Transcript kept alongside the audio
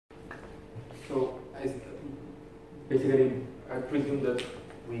So basically, I presume that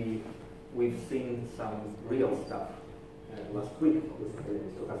we've seen some real stuff last week with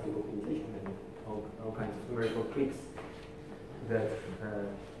stochastic optimization and all kinds of numerical tricks that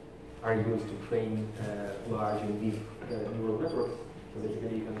are used to train large and deep neural networks. So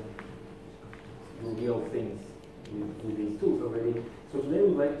basically, you can do real things with these tools already. So today,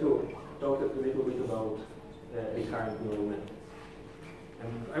 we'd like to talk a little bit about recurrent neural networks.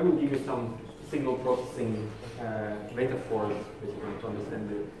 And I will give you some signal processing metaphors basically to understand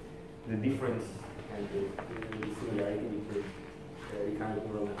the difference and the similarity between recurrent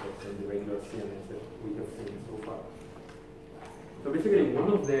neural networks and the regular CNNs that we have seen so far. So basically, one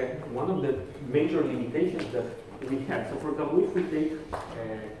of the major limitations that we have. So for example, if we take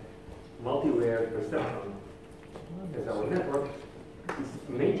multi-layered perceptron as our network, its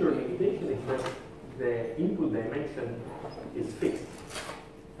major limitation is that the input dimension is fixed.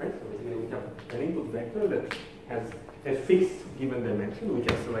 Right? So basically we have an input vector that has a fixed given dimension. We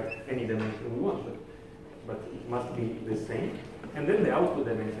can select any dimension we want, but it must be the same. And then the output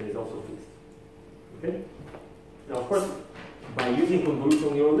dimension is also fixed. Okay? Now, of course, by using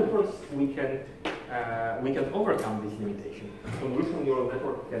convolutional neural networks, we can overcome this limitation. Convolutional neural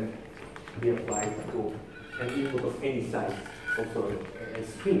network can be applied to an input of any size, also a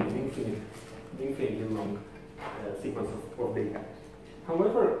string, an infinitely long sequence of data.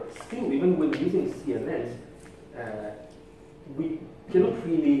 However, still, even when using CNNs, we cannot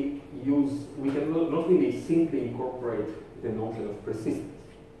really simply incorporate the notion of persistence.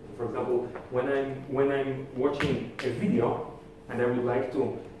 For example, when I'm watching a video and I would like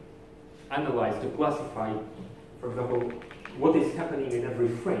to analyze, to classify, for example, what is happening in every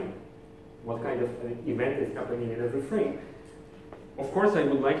frame, what kind of event is happening in every frame, of course I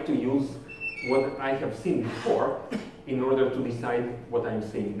would like to use what I have seen before in order to decide what I'm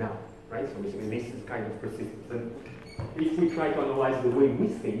seeing now, right? So basically this is kind of persistence. And if we try to analyze the way we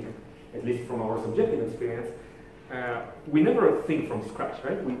think, at least from our subjective experience, we never think from scratch,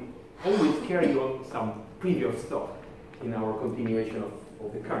 right? We always carry on some previous thought in our continuation of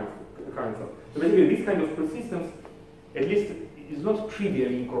the current thought. So basically this kind of persistence, at least, is not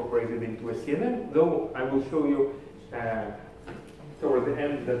trivially incorporated into a CNN, though I will show you toward the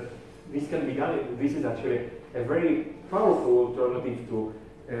end that this can be done. This is actually a very powerful alternative to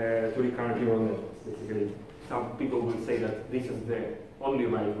recurrent neural networks. Basically, some people will say that this is the only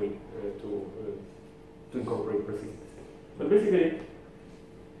right way to incorporate persistence. But basically,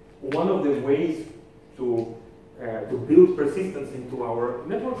 one of the ways to build persistence into our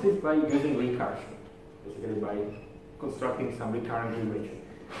networks is by using recursion, basically by constructing some recurrent relation.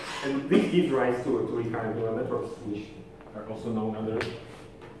 And this gives rise to recurrent neural networks, which are also known under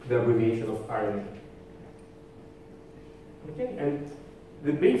the abbreviation of RNN. Okay, and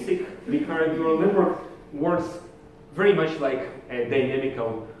the basic recurrent neural network works very much like a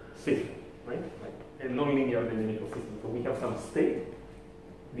dynamical system, right? Like a nonlinear dynamical system. So we have some state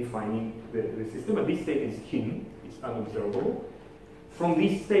defining the system, and this state is hidden, it's unobservable. From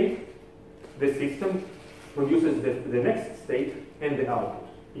this state, the system produces the next state and the output,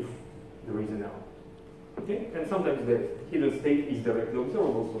 if there is an output. Okay? And sometimes the hidden state is directly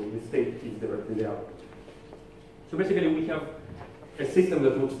observable, so the state is directly the output. So basically we have a system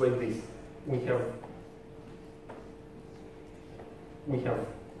that looks like this. We have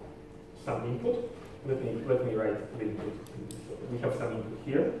some input. Let me write the input. So we have some input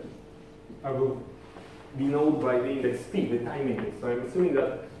here. I will denote by the index p, the time index. So I'm assuming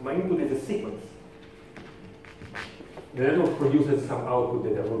that my input is a sequence. The network produces some output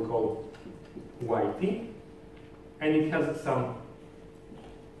that I will call yt, and it has some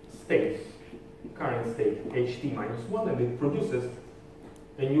state, current state ht minus 1, and it produces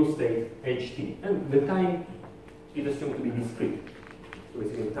a new state ht. And the time is assumed to be discrete. So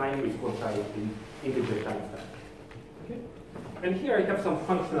basically time is quantized in integer time step. Okay? And here I have some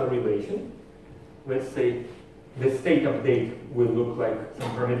functional relation. Let's say the state update will look like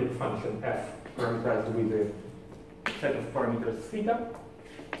some parametric function f parameterized with a set of parameters theta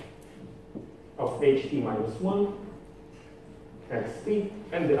of ht minus 1 xt,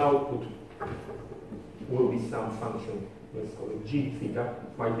 and the output will be some function, let's call it g theta.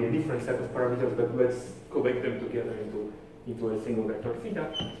 Might be a different set of parameters, but let's collect them together into a single vector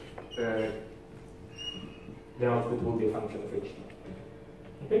theta. The output will be a function of ht.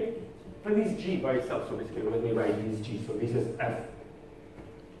 Okay? And this g by itself, so basically let me write this g. So this is f,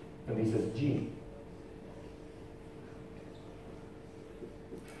 and this is g.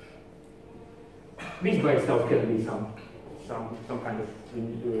 This by itself can be some kind of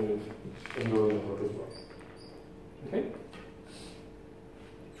neural network as well. Okay?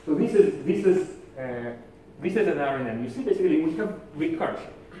 So this is an RNN. You see, basically we have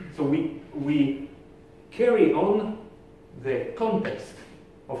recursion. So we carry on the context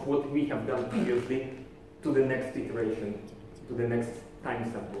of what we have done previously to the next iteration, to the next time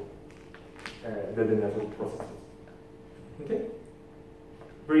sample that the network processes. Okay?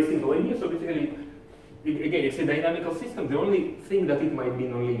 Very simple idea. So basically, again, it's a dynamical system. The only thing that it might be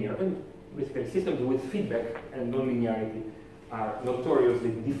nonlinear, and basically systems with feedback and nonlinearity are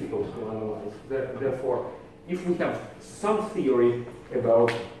notoriously difficult to analyze. Therefore, if we have some theory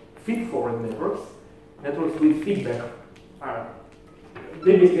about feed-forward networks, networks with feedback are,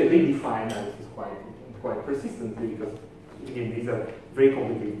 they defy analysis quite persistently, because again, these are very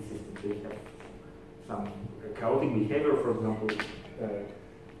complicated systems. They have some chaotic behavior, for example,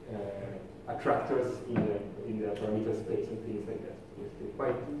 attractors in the parameter space and things like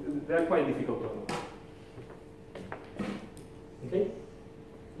that. They're quite difficult to analyze. Okay.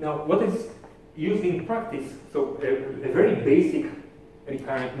 Now, what is used in practice? So, a very basic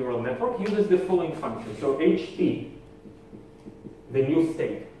recurrent neural network uses the following function. So, HT, the new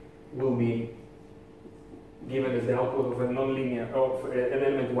state, will be given as the output of a nonlinear, of an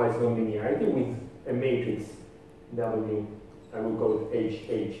element-wise nonlinearity with a matrix W. I will call it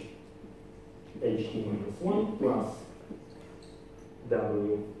HT minus 1 plus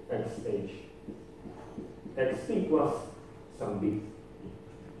W XH XT plus some B.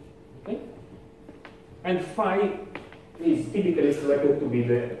 Okay? And phi is typically selected to be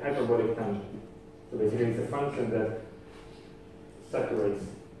the hyperbolic tangent. So basically it's a function that saturates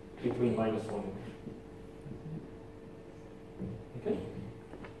between -1 and 1. Okay?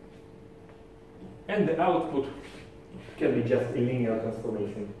 And the output can be just a linear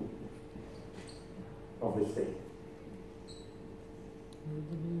transformation of the state.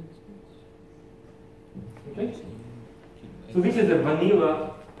 Okay? So this is a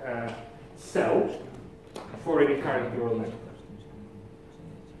vanilla cell for a recurrent neural network.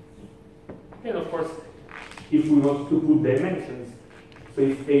 And of course, if we want to put dimensions, so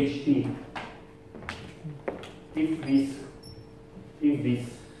if HT, if this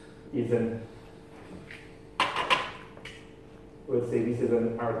is an, let's say this is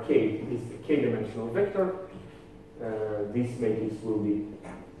an RK, this is a k-dimensional vector, this matrix will be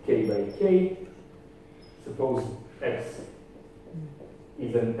k by k. Suppose X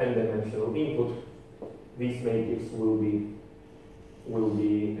is an n-dimensional input, this matrix will be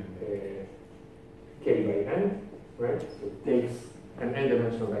k by n, right? So it takes an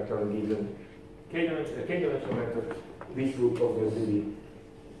n-dimensional vector and gives a k-dimensional vector. This will obviously be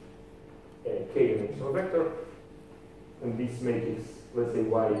a k-dimensional vector, and this matrix, let's say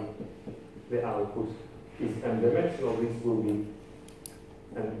y, the output is n-dimensional. This will be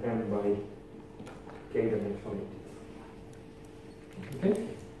an m by k-dimensional matrix. Okay.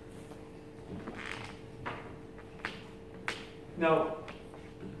 Now,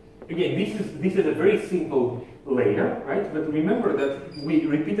 again, this is a very simple layer, right? But remember that we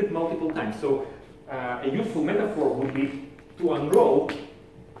repeat it multiple times. So a useful metaphor would be to unroll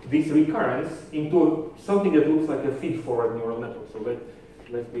this recurrence into something that looks like a feed-forward neural network. So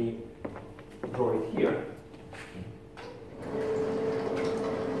let me draw it here.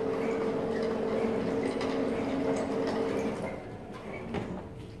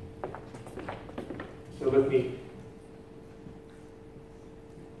 So let me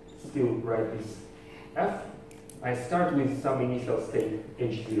still write this F. I start with some initial state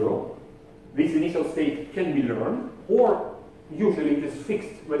H0. This initial state can be learned, or usually it is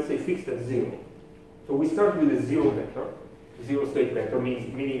fixed, let's say fixed at 0. So we start with a 0 vector. 0 state vector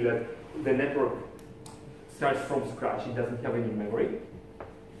meaning that the network starts from scratch, it doesn't have any memory.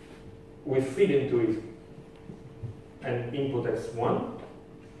 We feed into it an input S1.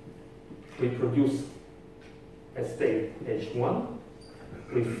 We produce a state H1.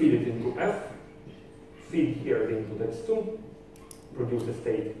 We feed it into F. Feed here the input X2. Produce a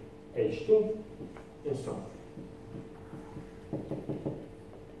state H2, and so on.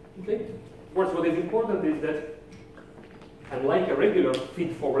 Okay? Of course, what is important is that, unlike a regular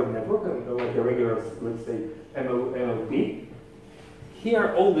feed-forward network, like a regular, let's say, NLP,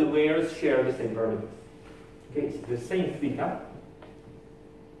 here all the layers share the same parameters. Okay, it's the same theta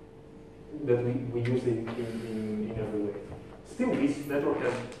that we use in every layer. Still, this network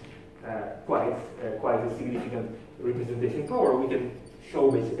has quite a significant representation power. We can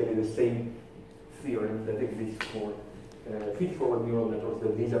show basically the same theorem that exists for feed-forward neural networks,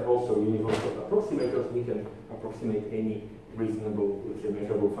 that these are also universal approximators. We can approximate any reasonable, let's say,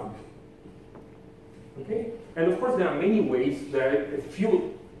 measurable function. Okay? And of course, there are many ways, there are a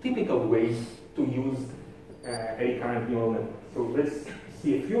few typical ways to use a recurrent neural network. So let's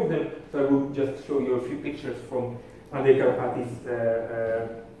see a few of them. So I will just show you a few pictures from Andrei Karpathy's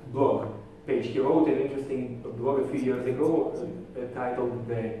blog page. He wrote an interesting blog a few years ago titled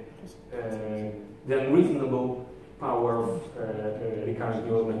The Unreasonable Power of Recurrent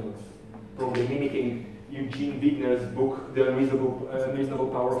Neural Networks, probably mimicking Eugene Wigner's book, The Unreasonable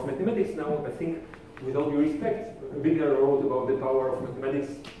Power of Mathematics. Now, I think, with all due respect, Wigner wrote about the power of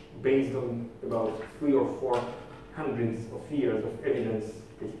mathematics based on about 300 or 400 of years of evidence,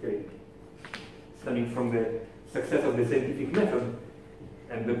 basically, stemming from the success of the scientific method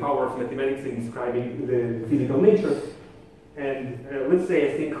and the power of mathematics in describing the physical nature. And let's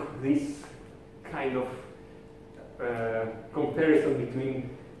say I think this kind of comparison between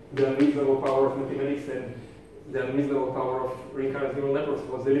the unreasonable power of mathematics and the unreasonable power of recurrent neural networks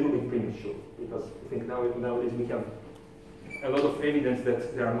was a little bit premature, because I think nowadays we have a lot of evidence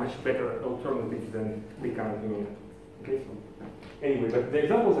that there are much better alternatives than recurrent neural networks. Okay, so anyway, but the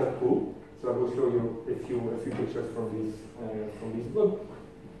examples are cool. So I will show you a few pictures from this blog.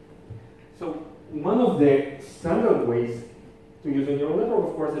 So one of the standard ways to use a neural network,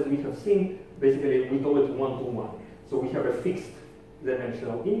 of course, as we have seen, basically we call it one-to-one. So we have a fixed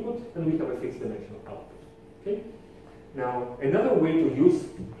dimensional input and we have a fixed dimensional output. Okay? Now, another way to use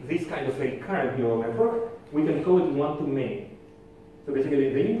this kind of a recurrent neural network, we can call it one-to-many. So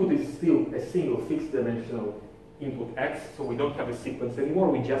basically, the input is still a single fixed dimensional input x, so we don't have a sequence anymore,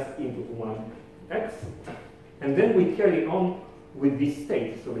 we just input one x, and then we carry on with this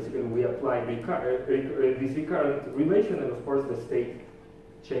state. So basically, we apply this recurrent relation, and of course, the state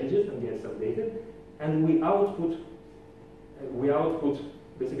changes and gets updated, and we output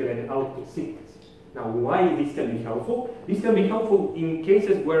basically an output sequence. Now, why this can be helpful? This can be helpful in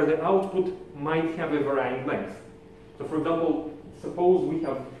cases where the output might have a varying length. So, for example, suppose we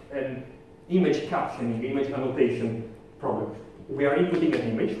have an image captioning, image annotation problem. We are inputting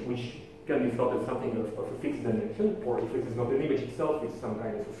an image, which can be thought as something of a fixed dimension, or if it is not an image itself, it's some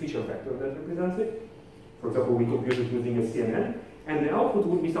kind of a feature vector that represents it. For example, we compute it using a CNN, and the output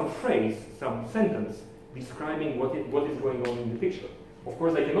would be some phrase, some sentence, describing what is going on in the picture. Of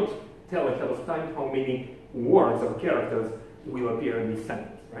course, I cannot tell ahead of time how many words or characters will appear in this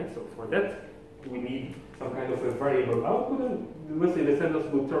sentence, right? So for that, we need some kind of a variable output, and let's say the sentence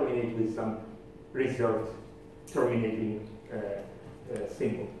will terminate with some reserved terminating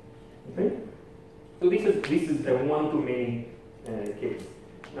symbol. Okay? So this is a one-to-many case.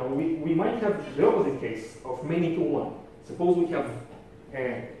 Now we might have the opposite case of many-to-one. Suppose we have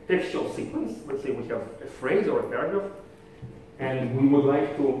a textual sequence. Let's say we have a phrase or a paragraph, and we would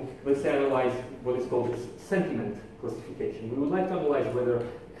like to, let's say, analyze what is called sentiment classification. We would like to analyze whether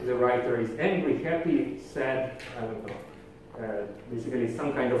the writer is angry, happy, sad, I don't know. Basically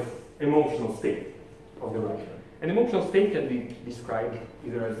some kind of emotional state of the writer. An emotional state can be described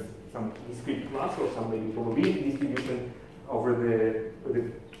either as some discrete class or some maybe probability distribution over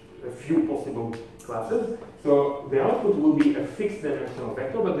a few possible classes. So the output will be a fixed dimensional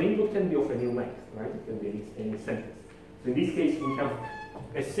vector, but the input can be of any length, right? It can be any sentence. So in this case, we have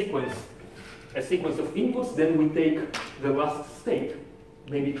a sequence of inputs, then we take the last state,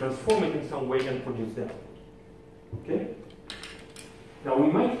 maybe transform it in some way and produce that. Okay? Now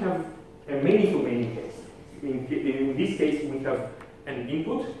we might have a many-to-many case. In this case, we have an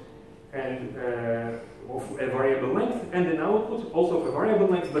input and of a variable length and an output also of a variable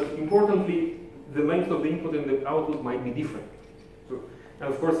length, but importantly, the length of the input and the output might be different. So,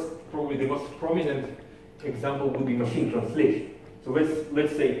 and of course, probably the most prominent example would be machine translation. So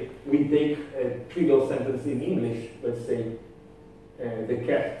let's say we take a trivial sentence in English, let's say the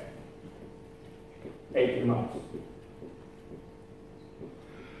cat ate a mouse.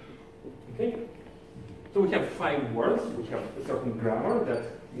 Okay? So we have 5 words, we have a certain grammar that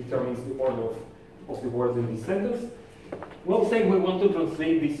determines the order of the words in this sentence. Well, say we want to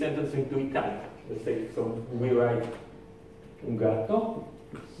translate this sentence into Italian. Let's say, so we write un gatto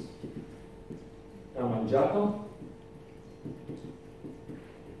ha mangiato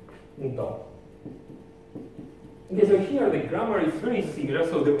un topo. Okay, so here the grammar is very similar,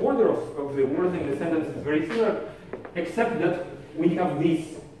 so the order of the words in the sentence is very similar, except that we have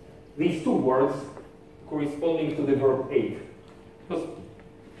these 2 words corresponding to the verb ate. Because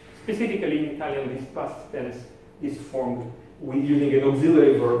specifically in Italian, this past tense is formed with using an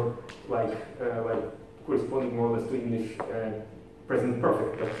auxiliary verb like corresponding more or less to English present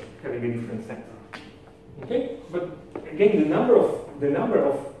perfect, but having a different sense. Okay, but again, the number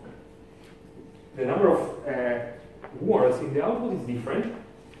of words in the output is different,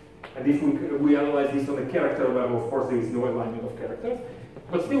 and if we analyze this on a character level, of course there is no alignment of characters,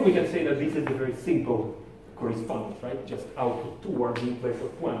 but still we can say that this is a very simple correspondence, right? Just output 2 words in place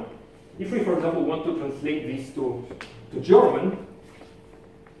of 1. If we, for example, want to translate this to German,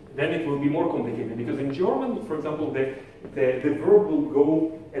 then it will be more complicated, because in German, for example, the verb will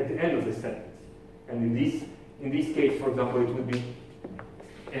go at the end of the sentence. And in this case, for example, it would be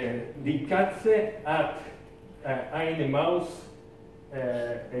Die Katze hat eine Maus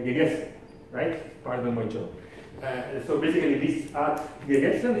gegessen, right? Pardon my German. So basically, this at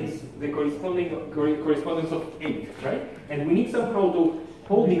gegessen is the correspondence of 8, right? And we need somehow to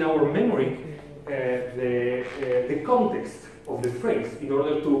hold in our memory the context of the phrase in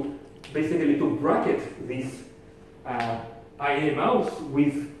order to basically to bracket this eine Maus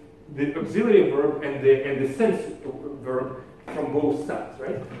with the auxiliary verb and the sense verb from both sides,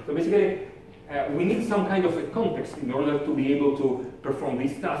 right? So basically, we need some kind of a context in order to be able to perform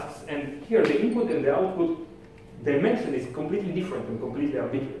these tasks. And here, the input and the output dimension is completely different and completely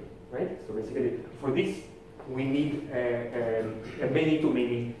arbitrary, right? So basically, for this, we need a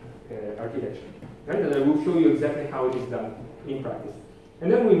many-to-many architecture, right? And I will show you exactly how it is done in practice.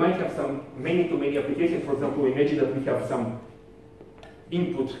 And then we might have some many-to-many applications. For example, imagine that we have some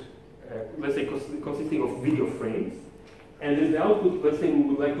input, let's say consisting of video frames, and as the output, let's say we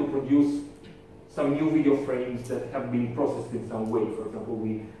would like to produce some new video frames that have been processed in some way. For example,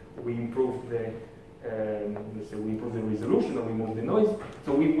 we improve the let's say we improve the resolution or remove the noise.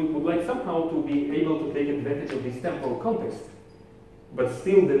 So we would like somehow to be able to take advantage of this temporal context, but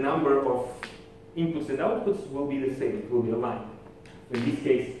still the number of inputs and outputs will be the same. It will be aligned. So in this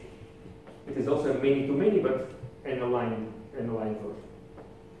case, it is also a many-to-many, but an aligned version.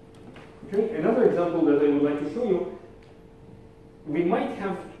 Okay. Another example that I would like to show you, we might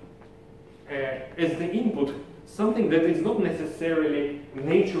have as the input something that is not necessarily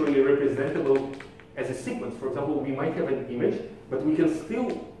naturally representable as a sequence. For example, we might have an image, but we can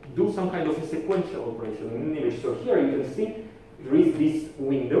still do some kind of a sequential operation in an image. So here you can see there is this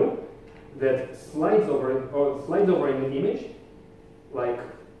window that slides over an image, like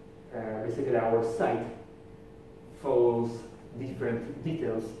basically our site follows different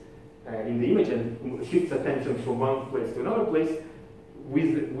details in the image and shifts attention from one place to another place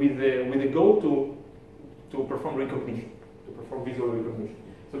with the goal to perform recognition, to perform visual recognition.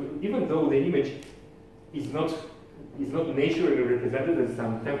 So even though the image is not naturally represented as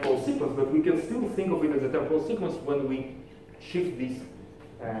some temporal sequence, but we can still think of it as a temporal sequence when we shift this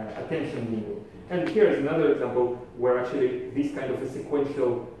attention window. And here is another example where actually this kind of a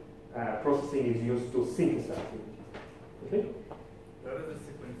sequential processing is used to synthesize images. Okay? Where does the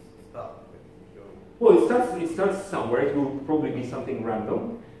sequence start? Well, it starts somewhere. It will probably be something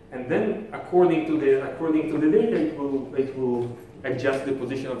random, and then according to the data, it will adjust the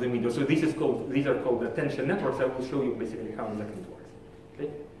position of the window. So these are called attention networks. I will show you basically how exactly it works. Okay?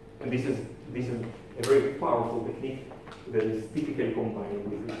 And this is a very powerful technique that is typically combined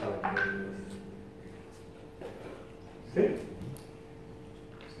with RNNs. Okay?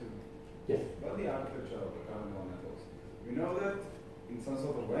 Yes. About the architecture of recurrent neural networks, we know that in some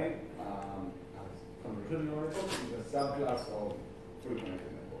sort of way, convolutional neural networks is a subclass of fully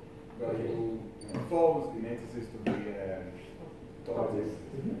connected network. Where you force the matrices to be taught this.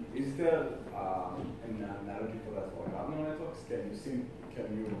 Is there an analogy for that for recurrent neural networks? Can you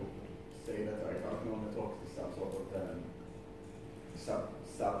say that recurrent neural networks is some sort of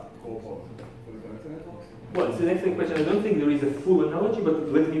subgroup of fully connected networks? Well, it's an excellent question. I don't think there is a full analogy, but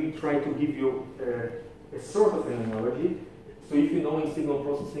let me try to give you a sort of an analogy. So if you know in signal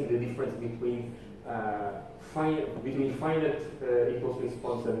processing the difference between finite impulse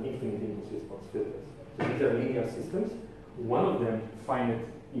response and infinite impulse response filters. So these are linear systems. One of them, finite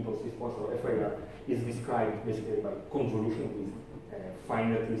impulse response or FIR, is described basically by convolution with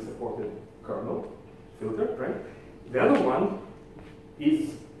finitely supported kernel filter, right? The other one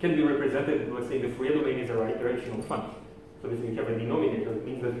can be represented, let's say the Fourier domain is a rational function. So basically you have a denominator, it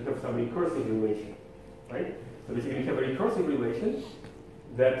means that you have some recursive relation, right? So basically you have a recursive relation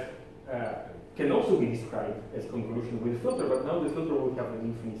that can also be described as convolution with filter, but now the filter will have an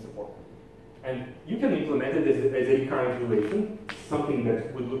infinite support. And you can implement it as a recurrent relation, something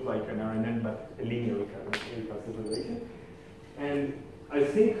that would look like an RNN, but a linear recursive relation. And I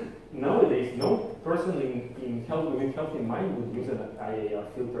think nowadays, no person with health in mind would use an IAR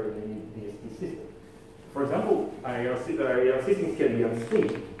filter in any DSP system. For example, IAR systems can be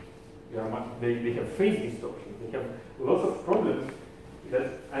unstable. They have phase distortion. They have lots of problems that,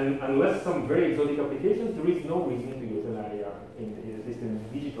 and unless some very exotic applications, there is no reason to use an IAR in a system,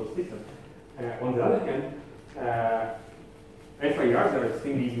 digital system. On the other hand, FIRs are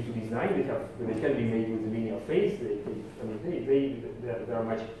extremely easy to design. They can be made with linear phase. They are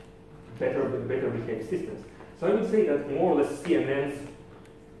much better behaved systems. So I would say that more or less CNNs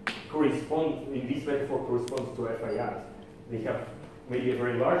correspond, in this metaphor, corresponds to FIRs. They have maybe a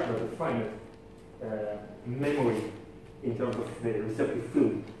very large but a finite memory in terms of the receptive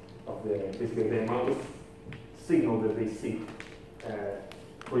field of basically the amount of signal that they see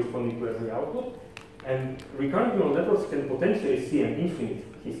corresponding to every output. And recurrent neural networks can potentially see an infinite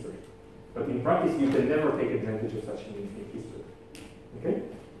history. But in practice, you can never take advantage of such an infinite history. Okay?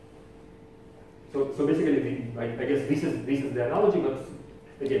 So basically, I guess this is the analogy, but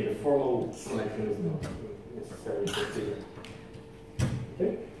again, the formal connection is not necessarily considered.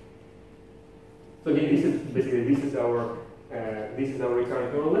 Okay? So again, this is our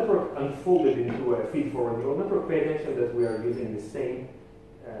recurrent neural network unfolded into a feed-forward neural network. Pay attention that we are using the same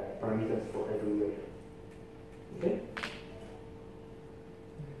parameters for every layer. Okay?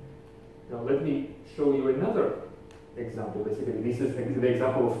 Now let me show you another example. Basically, this is the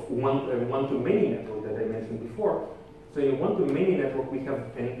example of one-to-many network that I mentioned before. So in one-to-many network, we have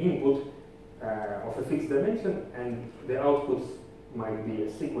an input of a fixed dimension, and the outputs might be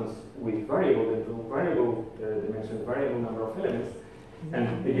a sequence with variable dimension, variable number of elements.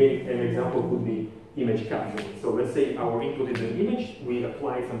 And again, an example could be image capturing. So let's say our input is an image, we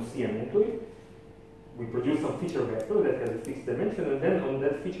apply some CNN to it, we produce some feature vector that has a fixed dimension, and then on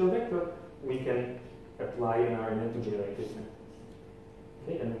that feature vector, we can apply an RNN to generate this sentence.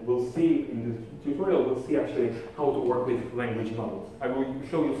 Okay, and we'll see in the tutorial, we'll see actually how to work with language models. I will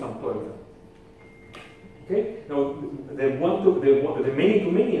show you some examples. Okay, now the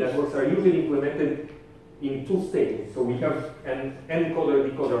many-to-many networks are usually implemented in two stages. So we have an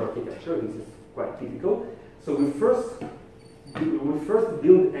encoder-decoder architecture. This is quite typical. So we first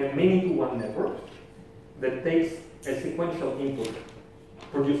build a many-to-one network that takes a sequential input,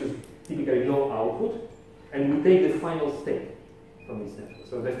 produces typically no output, and we take the final state from this network.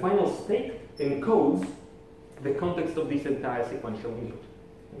 So the final state encodes the context of this entire sequential input.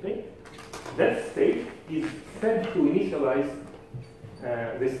 Okay? That state is fed to initialize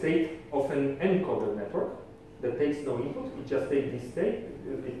the state of an encoder network that takes no input. It just takes this state,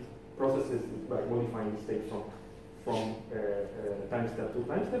 it processes it by modifying the state from time step to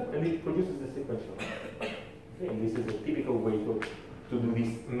time step, and it produces the sequential. Okay, and this is a typical way to do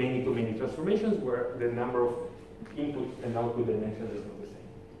these many-to-many transformations where the number of input and output dimensions is not the same.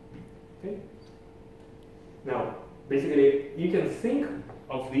 Okay? Now, basically, you can think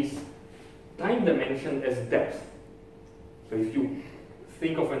of this time dimension as depth. So if you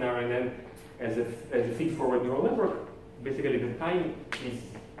think of an RNN as a feed-forward neural network, basically the time is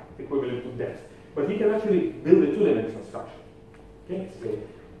equivalent to depth. But you can actually build a two-dimensional structure. Okay?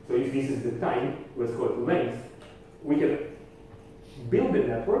 So if this is the time, let's call it length, we can build a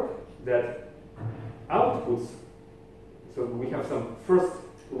network that outputs, so we have some first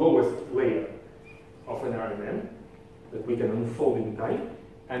lowest layer of an RNN that we can unfold in time,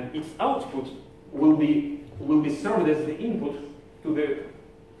 and its output will be served as the input to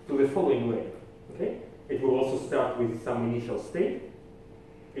the following layer. Okay? It will also start with some initial state.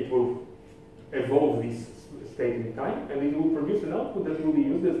 It will evolve this state in time, and it will produce an output that will be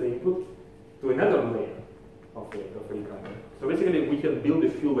used as the input to another layer of the recurrent. So basically, we can build a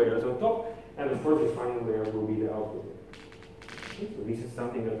few layers on top, and of course, the final layer will be the output. Okay? So this is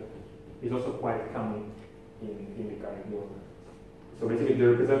something that is also quite common in the current neural networks. So basically, the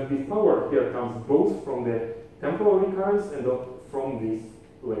representative power here comes both from the temporal recurrence and from these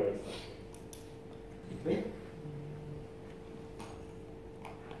layers. Okay?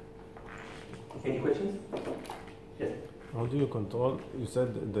 Any questions? Yes? How do you control? You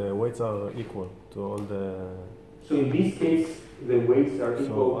said the weights are equal to all the... So in this case, the weights are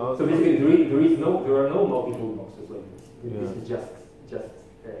equal. So basically, there are no multiple boxes like this. Yeah. This is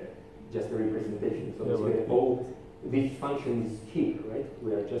just a representation. So basically, all this function is here, right?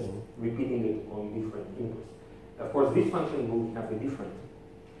 We are just repeating it on different inputs. Of course, this function will have a different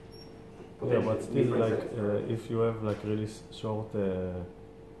potential. Yeah, but still, like if you have like really short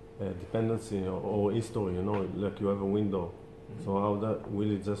dependency or history, you know, like you have a window. So how that will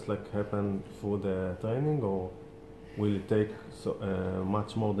it just like happen through the training, or will it take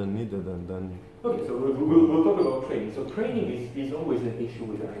much more than needed and then? Okay, so we'll talk about training. So training is always an issue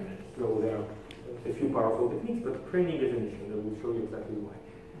with RNNs. So there are a few powerful techniques, but training is an issue. And we'll show you exactly why.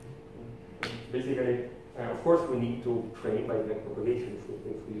 Basically, of course, we need to train by backpropagation.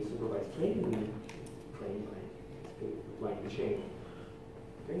 If we supervise training, we need to train by applying the chain.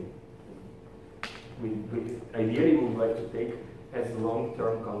 Okay. Ideally, we would like to take as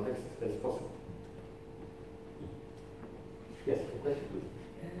long-term context as possible. Yes, a question, please.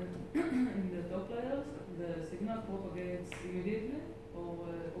 In the top layers, the signal propagates immediately, or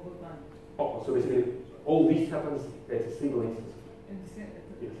over time? Oh, so basically, all this happens at a single instance.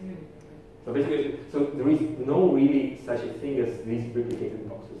 Yes. So basically, so there is no really such a thing as these replicated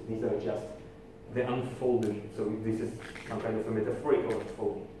boxes. These are just the unfolding. So this is some kind of a metaphorical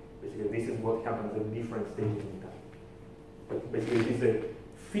unfolding. Basically, this is what happens at different stages in time. But basically, it is a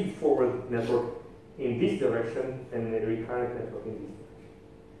feed-forward network in this direction and a recurrent network in this direction.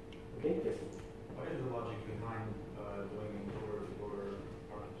 Okay? Yes? What is the logic behind doing over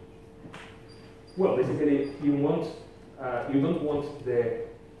architecture? Well, basically, you don't want the.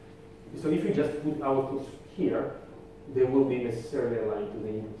 So if you just put outputs here, they will be necessarily aligned to the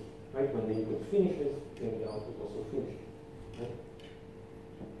input, right? When the input finishes, then the output also finishes, right?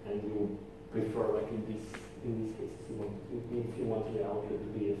 And you prefer, like in this case, if you want the output to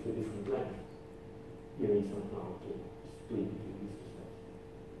be of a different length, you need somehow to split between these two steps.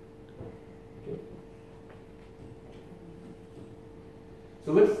 Okay. So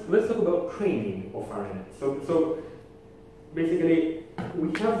let's talk about training of RNNs. So basically,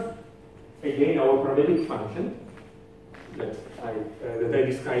 we have again our parametric function that I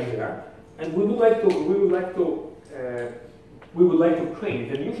described there, and we would like to train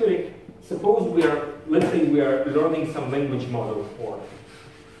it. And usually, suppose let's say we are learning some language model or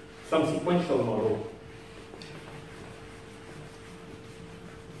some sequential model.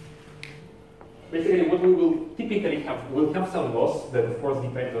 Basically, what we will typically have, we'll have some loss that of course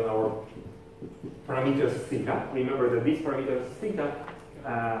depends on our parameters theta. Remember that these parameters theta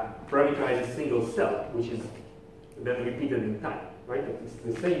parameterize a single cell, which is then repeated in time, right? It's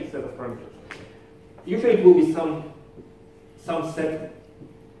the same set of parameters. Usually it will be some set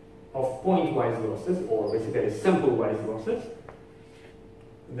of point-wise losses, or basically sample-wise losses,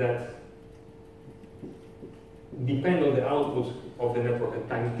 that depend on the output of the network at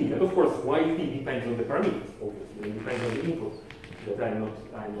time t. And of course, y t depends on the parameters, obviously. It depends on the input that I'm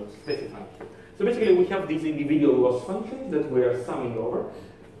not specifying here. So basically, we have these individual loss functions that we are summing over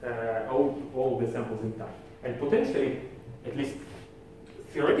all the samples in time. And potentially, at least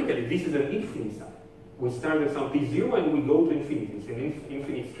theoretically, this is an infinite sum. We start at some t0 and we go to infinity. It's an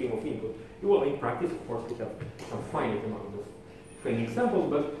infinite stream of input. Well, in practice, of course, we have some finite amount of training samples,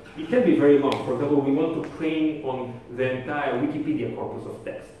 but it can be very long. For example, we want to train on the entire Wikipedia corpus of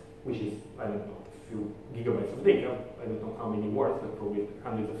text, which is, I don't know, a few gigabytes of data. I don't know how many words, but probably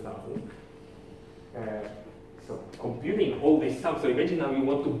hundreds of thousands. So computing all these sums. So imagine now you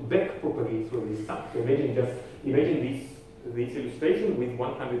want to back propagate through these sums. So imagine this illustration with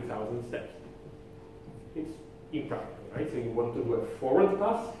 100,000 steps. It's impractical, right? So you want to do a forward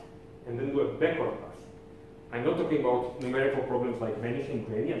pass and then do a backward pass. I'm not talking about numerical problems like vanishing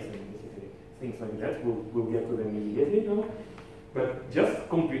gradients and things like that. We'll get to them immediately now. But just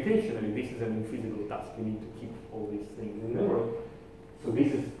computationally, this is an infeasible task. You need to keep all these things in memory. So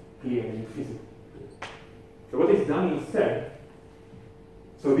this is clearly infeasible. So what is done instead?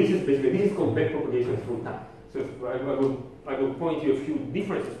 So this is called backpropagation through time. So I will point you a few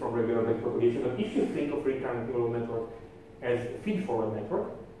differences from regular backpropagation. But if you think of recurrent neural network as a feed-forward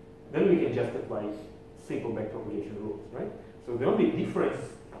network, then we can just apply simple backpropagation rules, right? So the only difference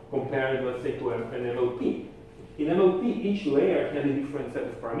compared, let's say, to an MLP. In MLP, each layer had a different set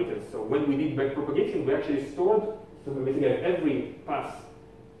of parameters. So when we did backpropagation, we actually stored, so basically at every pass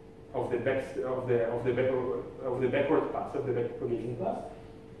of the backward pass of the backpropagation pass,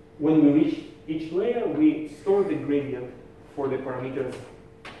 when we reach each layer, we store the gradient for the parameters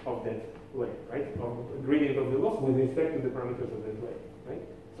of that layer, right? Or gradient of the loss with respect to the parameters of that layer, right?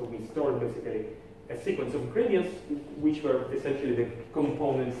 So we stored basically a sequence of gradients which were essentially the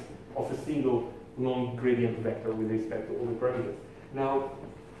components of a single long gradient vector with respect to all the parameters. Now,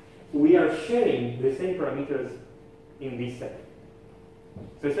 we are sharing the same parameters in this set.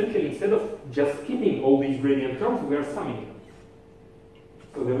 So essentially, instead of just keeping all these gradient terms, we are summing them.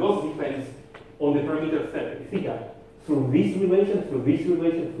 So the loss depends on the parameter set, theta, through this relation, through this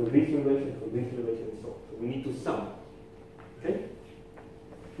relation, through this relation, through this relation, and so on. So we need to sum. Okay?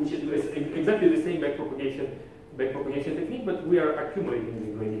 Which is exactly the same backpropagation technique, but we are accumulating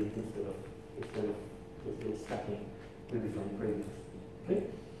the gradient instead of stacking the different gradients. Okay?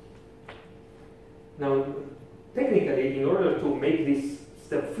 Now, technically, in order to make this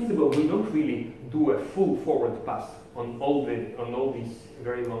step feasible, we don't really do a full forward pass on all these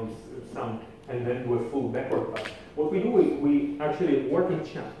very long sum and then do a full backward pass. What we do is we actually work in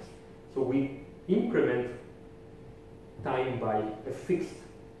chunks. So we increment time by a fixed,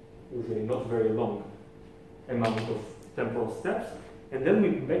 usually not very long, amount of temporal steps, and then we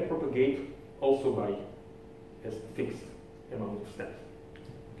backpropagate also by a fixed amount of steps.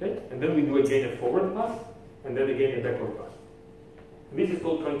 Okay? And then we do again a forward pass, and then again a backward pass. This is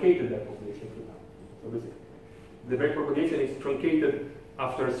called truncated backpropagation feedback. So basically, the backpropagation is truncated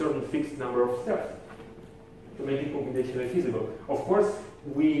after a certain fixed number of steps to make it computationally feasible. Of course,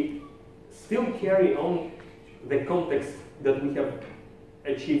 we still carry on the context that we have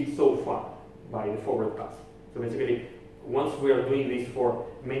achieved so far by the forward pass. So basically, once we are doing this for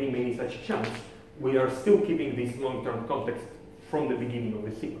many, many such chunks, we are still keeping this long-term context from the beginning of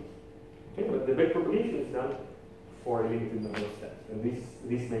the sequence. Okay, but the backpropagation is done for a limited number of steps, and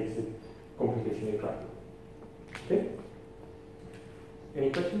this makes it computationally practical. Okay? Any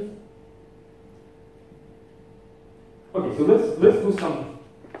questions? Okay, so let's do some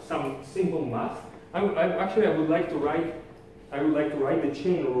simple math. I would like to write the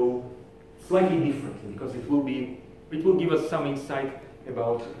chain rule slightly differently because it will give us some insight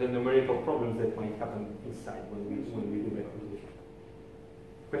about the numerical problems that might happen inside when we do backpropagation.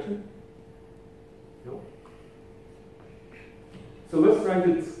 Question? No? So let's write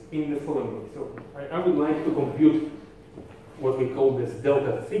it in the following way. So I would like to compute what we call this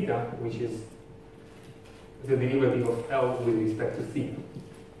delta theta, which is the derivative of L with respect to theta.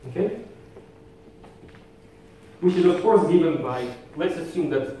 Okay? Which is of course given by, let's assume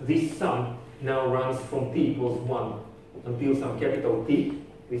that this sum now runs from t equals 1 until some capital T.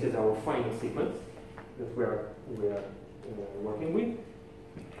 This is our final sequence that we are working with.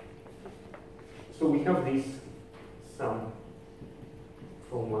 So we have this sum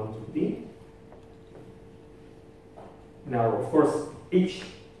from 1 to t. Now, of course, each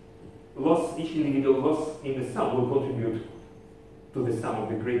individual loss in the sum will contribute to the sum of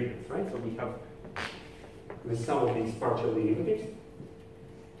the gradients, right? So we have the sum of these partial derivatives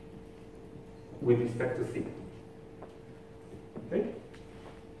with respect to theta. Okay?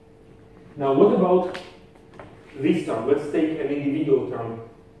 Now, what about this term? Let's take an individual term,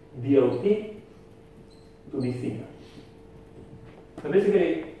 dLt, to be theta. So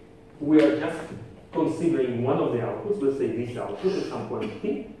basically, we are just considering one of the outputs, let's say this output at some point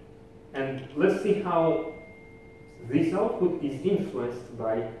t, and let's see how this output is influenced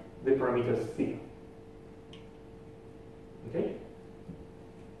by the parameters theta. Okay?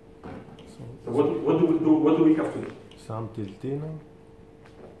 So what do we do? What do we have to do? Sum till t now?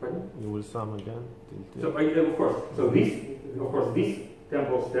 Pardon? You will sum again till t. So of course, this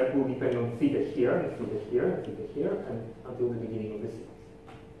temporal step will depend on theta here, and theta here, and theta here, and until the beginning of the sequence.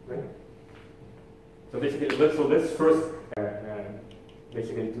 Right? So basically, let's first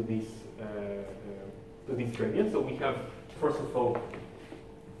basically to this gradient. So we have first of all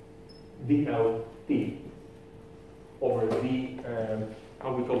dLt over the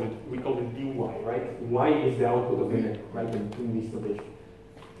how we call it dy, right? Y is the output of the network, right? In this notation.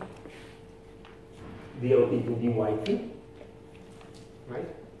 dLt to dyt, right?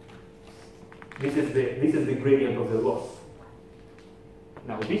 This is the gradient of the loss.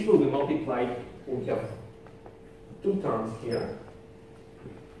 Now this will be multiplied. We have two terms here.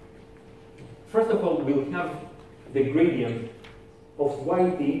 First of all, we'll have the gradient of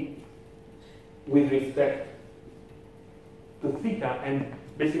yt with respect to theta, and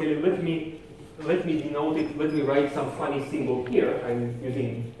basically let me denote it. Let me write some funny symbol here. I'm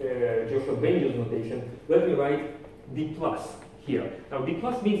using Joshua Benja's notation. Let me write d plus here. Now d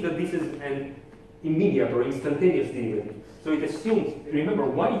plus means that this is an immediate or instantaneous derivative. So it assumes, remember,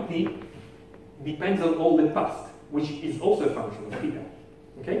 yt depends on all the past, which is also a function of theta.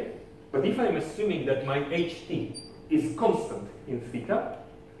 Okay? But if I'm assuming that my ht is constant in theta,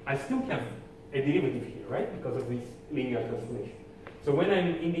 I still have a derivative here, right? Because of this linear transformation. So when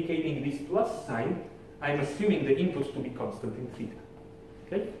I'm indicating this plus sign, I'm assuming the input to be constant in theta.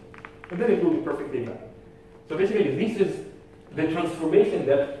 Okay? And then it will be perfectly valid. So basically, this is the transformation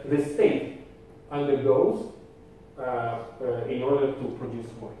that the state undergoes in order to produce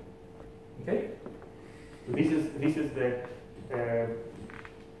y. Okay? So this is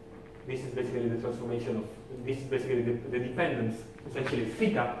basically the transformation of this is basically the dependence. Essentially,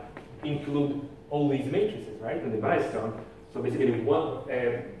 theta include all these matrices, right, and the bias term. So basically, one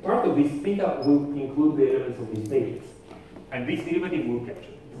part of this theta will include the elements of this matrix, and this derivative will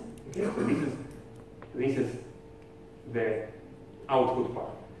capture this. Okay? So this is the output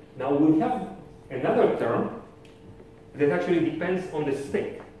part. Now we have another term that actually depends on the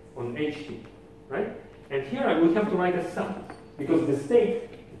state, on ht, right? And here I will have to write a sum because the state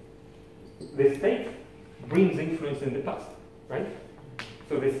brings influence in the past, right?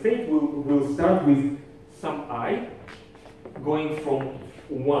 So the state will start with some I going from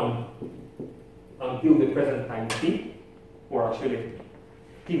 1 until the present time t, or actually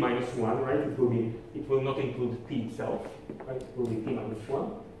t minus 1, right? It will not include t itself, right? It will be t minus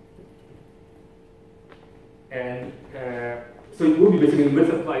 1. And So it will be basically, let's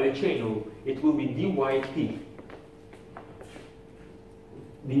apply the chain rule. It will be dyt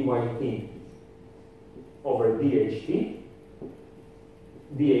over dht,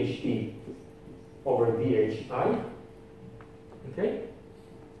 dht over dhi, okay?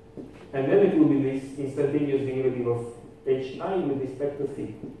 And then it will be this instantaneous derivative of hi with respect to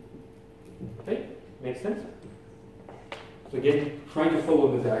phi. Okay? Makes sense? So again, try to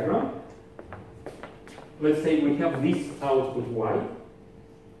follow the diagram. Let's say we have this output y.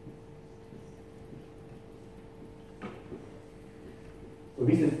 So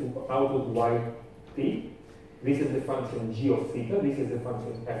this is output y t. This is the function g of theta. This is the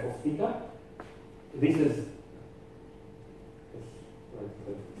function f of theta. This is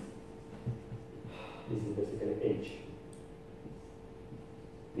basically h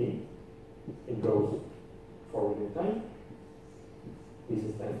t. It goes forward in time. This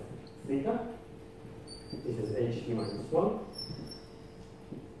is then theta. This is ht minus 1.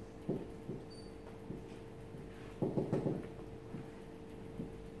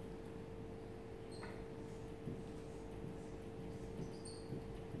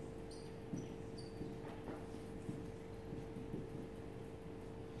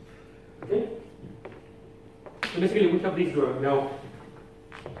 Okay? So basically we have this drawing. Now,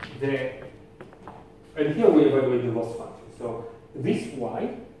 and here we evaluate the loss function. So this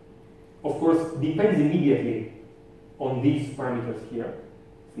y, of course, depends immediately on these parameters here,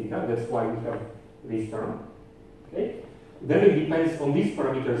 theta. That's why we have this term. Okay? Then it depends on these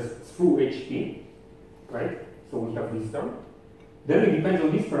parameters through ht, right? So we have this term. Then it depends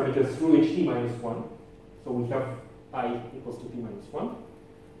on these parameters through ht minus 1. So we have I equals to t minus 1.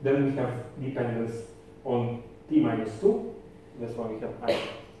 Then we have dependence on t minus 2. That's why we have I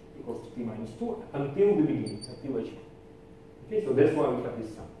equals to t minus 2 until the beginning, until ht. Okay, so that's why we have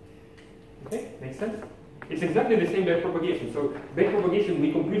this sum. Okay, makes sense? It's exactly the same backpropagation. So backpropagation,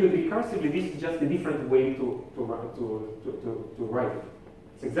 we computed recursively. This is just a different way to write it.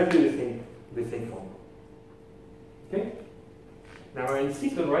 It's exactly the same form. Okay. Now I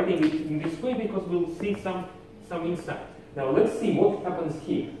insist on writing it in this way because we'll see some insight. Now let's see what happens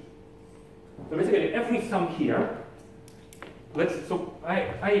here. So basically, every sum here. So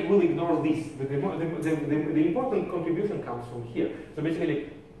I will ignore this. The important contribution comes from here. So basically,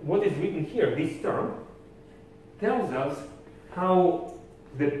 what is written here, this term, tells us how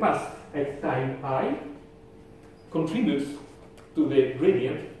the past at time I contributes to the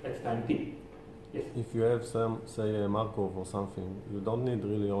gradient at time t. Yes? If you have some, say, a Markov or something, you don't need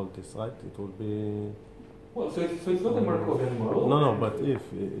really all this, right? It will be... Well, so it's not a Markovian model. No, but if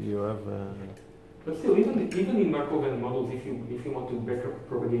you have... But still, even in Markovian models, if you want to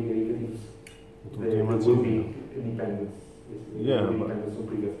backpropagate derivatives, there will be dependence. Yeah, dependence on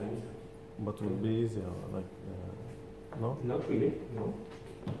previous times. But it will be easier, like, no? Not really, no.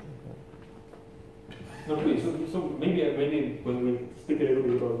 Not really. So maybe when we speak a little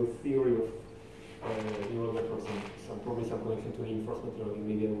bit about the theory of neural networks and probably some connection to reinforcement learning,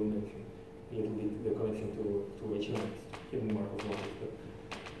 maybe I will mention a little bit the connection to HNNs, hidden Markov models.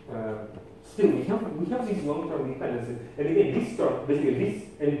 But still, we have this long-term dependency. And again, this term, basically this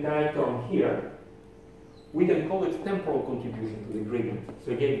entire term here, we can call it temporal contribution to the gradient.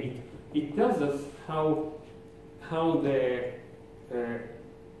 So again, it tells us how the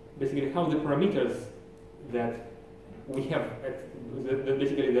basically how the parameters that we have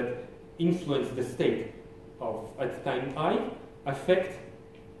that influence the state of at time I affect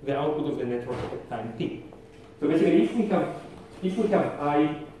the output of the network at time t. So basically, if we have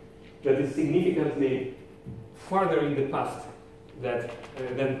I that is significantly farther in the past than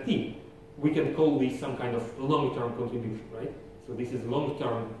t, we can call this some kind of long-term contribution, right? So this is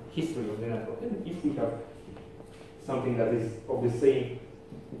long-term history of the network. And if we have something that is of the same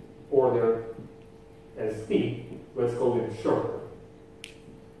order as t, let's call it shorter.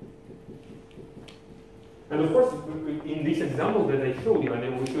 And of course, in this example that I showed you, and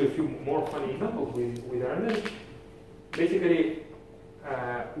then we'll show a few more funny examples with RNNs, basically,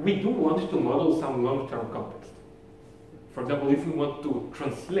 we do want to model some long-term context. For example, if we want to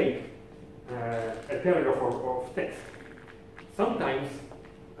translate a paragraph of text, sometimes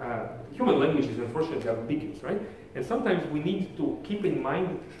human language is unfortunately ambiguous, right? And sometimes we need to keep in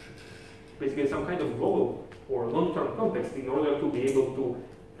mind basically some kind of global or long-term context in order to be able to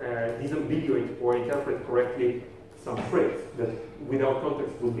disambiguate or interpret correctly some phrase that without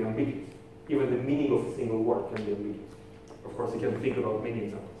context would be ambiguous. Even the meaning of a single word can be ambiguous. Of course, you can think about many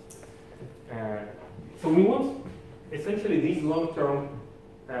examples. So we want essentially these long-term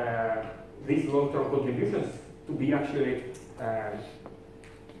contributions to be actually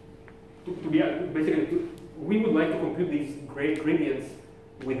basically we would like to compute these gradients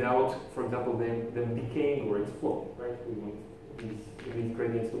without, for example, them decaying or exploding, right? We want these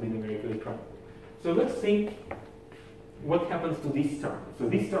gradients to be numerically tractable. So let's think what happens to this term. So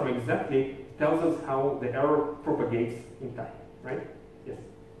this term exactly tells us how the error propagates in time, right? Yes.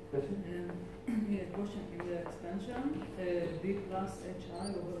 Question? Yeah, question. In the expansion, B plus HI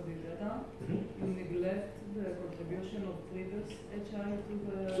over B beta, you neglect the contribution of previous HI to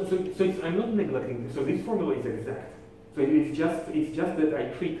the... So it's, I'm not neglecting this. So this formula is exact. So it's just that I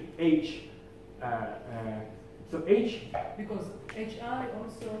treat H, so H... Because HI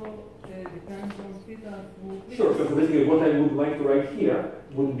also depends on theta through... Sure, so basically what I would like to write here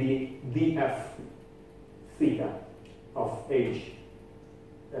would be df theta of H,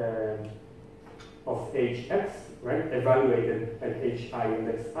 of hx, right, evaluated at hi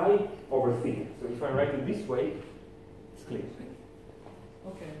index I over theta. So if I write it this way, it's clear.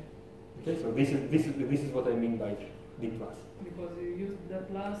 Okay. Okay, so this is what I mean by d plus. Because you use the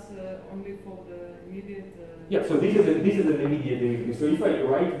plus only for the immediate... Yeah, so this is an immediate derivative. So if I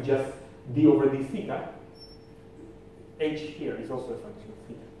write just d over d theta, h here is also a function of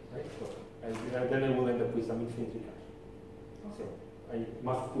theta, right? So then I will end up with some infinity term. So I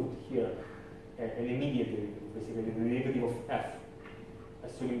must put here an immediate derivative, basically the derivative of f,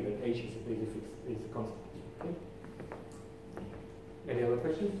 assuming that h is a constant. Okay? Any other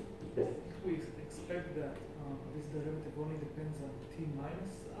questions? Yes. We expect that this derivative only depends on t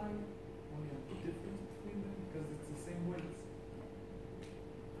minus I, only on the difference between them, because it's the same weights.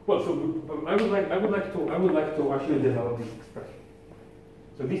 Well, so I would like to actually develop this expression.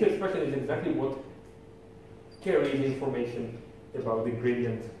 So this expression is exactly what carries information about the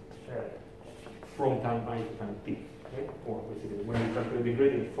gradient from time I to time t, okay? Or basically when we calculate the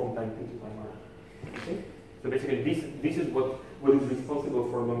gradient from time t to time I. Okay? So basically this is what is responsible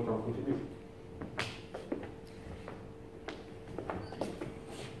for long-term contribution.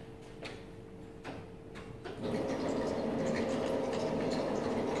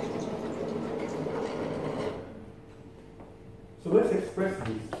 So let's express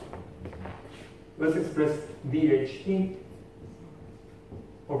this. Let's express dht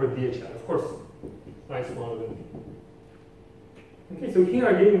over dhi. Of course, I is smaller than t. Okay, so here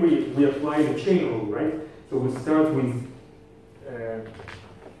again we apply the chain rule, right? So we start with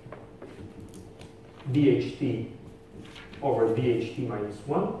dht over dht minus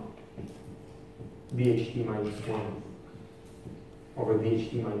 1, dht minus 1 over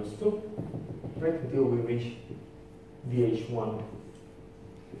dht minus 2, right, until we reach dh1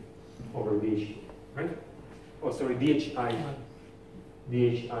 over dh2, right? Oh, sorry, dhi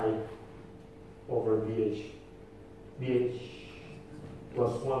over dh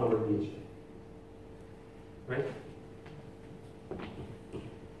plus 1 over dh, right?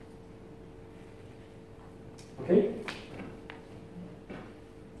 Okay?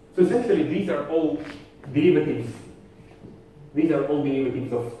 So essentially these are all derivatives. These are all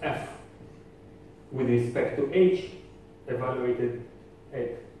derivatives of f with respect to h evaluated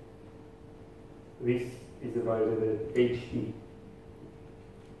at, this is evaluated at ht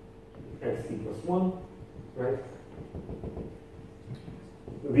xt plus 1, right?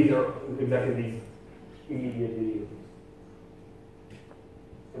 These are exactly these immediate derivatives.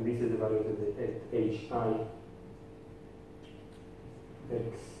 And this is evaluated at hi x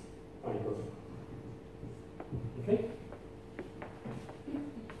I plus 1. Okay?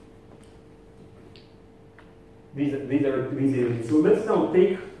 These are. So let's now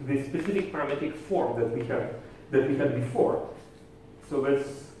take the specific parametric form that we had before. So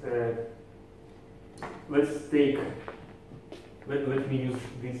let's take. Let me use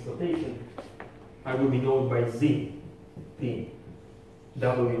this notation. I will denote by z t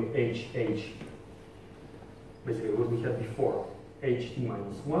w h h. Basically, what we had before, ht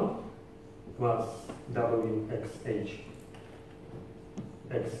minus 1 plus w x h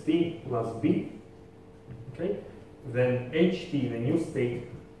xt plus b. Okay, then ht, the new state,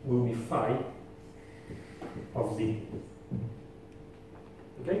 will be phi of z.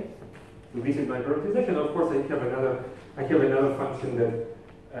 Okay, so this is my parameterization. Of course, I have another function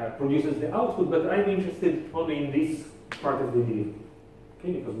that produces the output, but I'm interested only in this part of the derivative.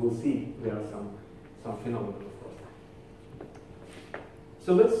 Okay, because we'll see there are some phenomena, of course.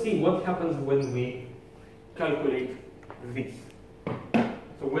 So let's see what happens when we calculate this.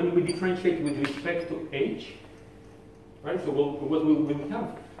 So when we differentiate with respect to h, right? So what we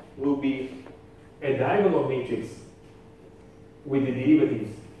have will be a diagonal matrix with the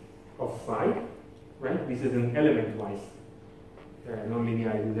derivatives of phi, right? This is an element-wise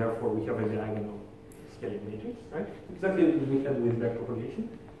nonlinearity. Therefore, we have a diagonal scaling matrix, right? Exactly as we had with backpropagation.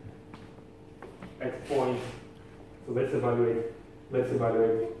 at point, so let's evaluate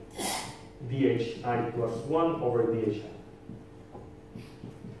dhi plus 1 over dhi.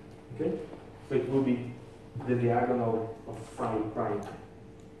 Okay? So it will be the diagonal of phi prime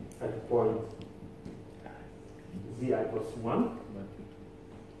at point zi plus 1.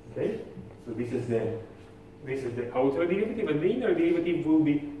 Okay? So this is the outer derivative, and the inner derivative will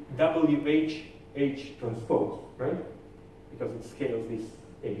be WH transpose, right? Because it scales this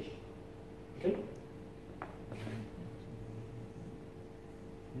h. Okay?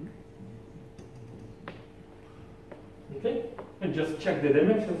 Okay? And just check the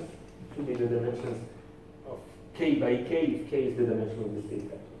dimensions. It will be the dimensions of k by k if k is the dimension of the state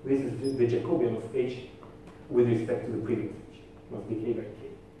vector. This is the Jacobian of h with respect to the previous h. It must be k by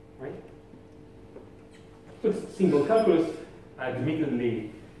k, right? So it's simple calculus.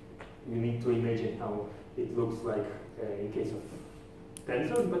 Admittedly, you need to imagine how it looks like in case of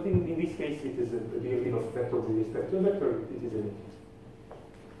tensors, but in this case it is a derivative of vector with respect to a vector. It is an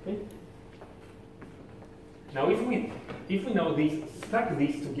okay. Now if we now stack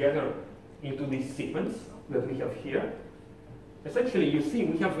these together into this sequence that we have here, essentially you see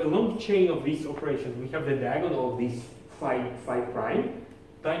we have a long chain of these operations. We have the diagonal of this phi prime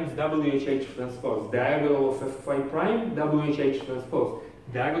times WHH transpose, diagonal of f phi prime, WHH transpose,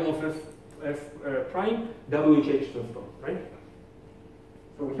 diagonal of f prime, WHH transpose, right?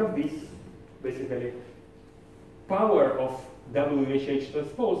 So we have this basically power of WHH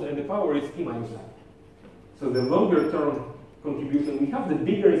transpose, and the power is t minus I. So the longer term contribution we have, the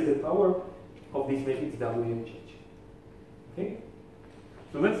bigger is the power of this matrix WHH. Okay?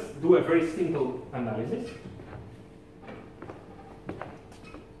 So let's do a very simple analysis.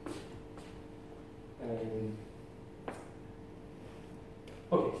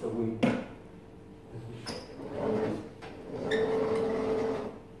 Okay, so we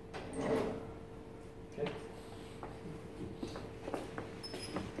okay.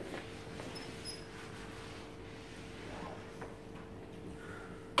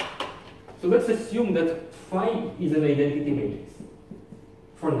 So let's assume that phi is an identity matrix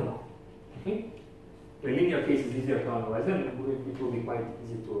for now. Okay? The linear case is easier to analyze, and it will be quite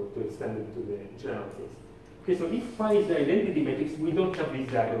easy to extend it to the general case. Okay, so if phi is the identity matrix, we don't have these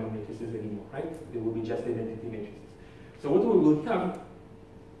diagonal matrices anymore, right? They will be just identity matrices. So what we will have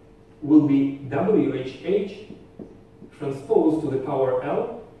will be WHH transposed to the power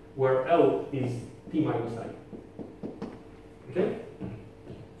L, where L is t minus I. Okay?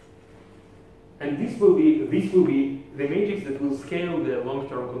 And this will be the matrix that will scale the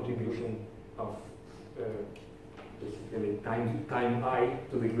long-term contribution of basically time I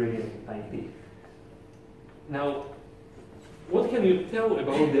to the gradient of time t. Now, what can you tell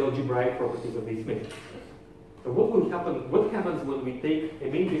about the algebraic properties of this matrix? So what will happen? What happens when we take a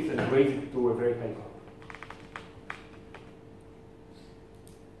matrix and raise it to a very high power?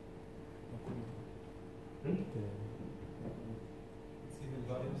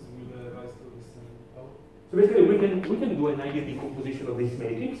 So basically, we can do an ideal decomposition of this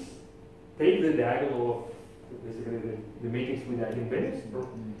matrix. Take the diagonal of basically the matrix with eigenvalues,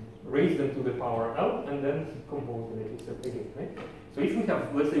 raise them to the power L, and then compose the matrix again, right? So if we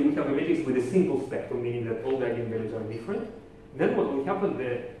have, let's say we have a matrix with a simple spectrum, meaning that all the eigenvalues are different, then what will happen,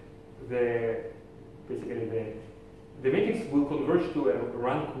 basically the matrix will converge to a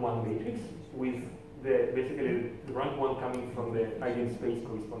rank 1 matrix with basically the rank 1 coming from the eigenspace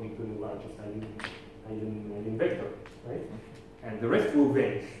corresponding to the largest eigenvector, right? And the rest will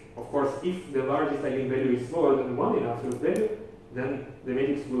vanish. Of course, if the largest eigenvalue is smaller than 1 in absolute value, then the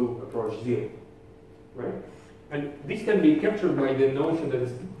matrix will approach 0, right? And this can be captured by the notion that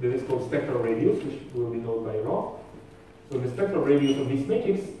is called spectral radius, which will be known by Prof. So the spectral radius of this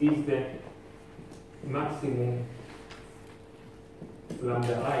matrix is the maximum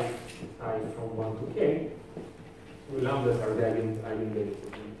lambda I from 1 to k. Lambdas are the eigenvalues.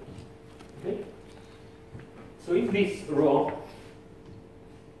 Okay? So if this rho,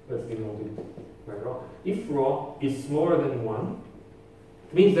 let's denote it by rho, if rho is smaller than 1,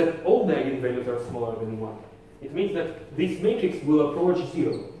 it means that all the eigenvalues are smaller than 1. It means that this matrix will approach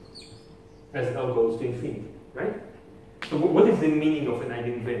 0 as L goes to infinity, right? So what is the meaning of an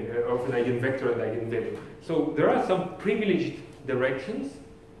eigenvector and eigenvalue? So there are some privileged directions.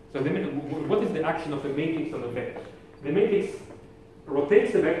 So what is the action of a matrix on a vector? The matrix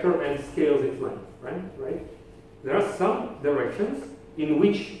rotates a vector and scales its length, right? There are some directions in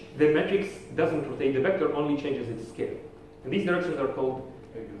which the matrix doesn't rotate the vector, only changes its scale. And these directions are called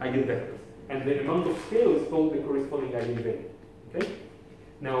eigenvectors. And the amount of scale is called the corresponding eigenvalue. Okay?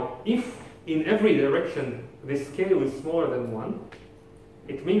 Now, if in every direction the scale is smaller than 1,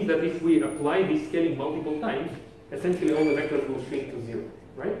 It means that if we apply this scaling multiple times, essentially all the vectors will shrink to 0,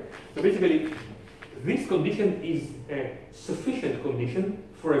 right? So basically, this condition is a sufficient condition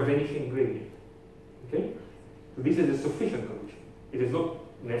for a vanishing gradient, okay? So this is a sufficient condition. It is not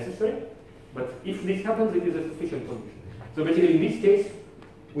necessary, but if this happens, it is a sufficient condition. So basically, in this case,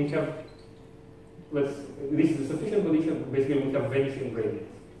 we have, this is a sufficient condition, basically we have vanishing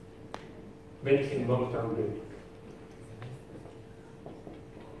gradients, vanishing long-term gradient.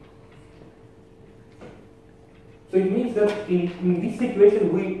 So it means that in this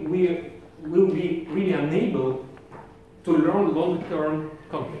situation, we will be really unable to learn long-term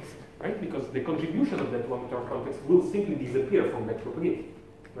context, right? Because the contribution of that long-term context will simply disappear from backpropagation,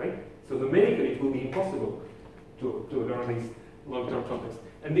 right? So numerically, it will be impossible to learn this long-term context.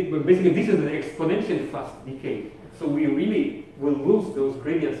 And basically, this is an exponentially fast decay. So we really will lose those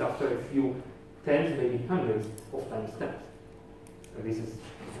gradients after a few tens, maybe hundreds of timestamps. And this is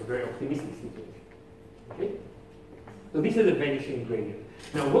a very optimistic situation, okay? So this is a vanishing gradient.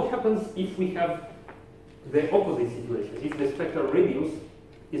 Now, what happens if we have the opposite situation? If the spectral radius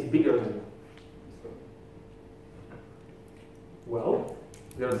is bigger than 1? Well,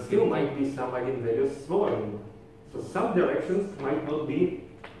 there still might be some eigenvalues smaller than 1. So some directions might not be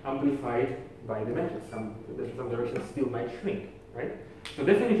amplified by the matrix. Some directions still might shrink, right? So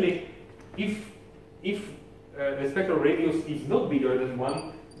definitely, if the spectral radius is not bigger than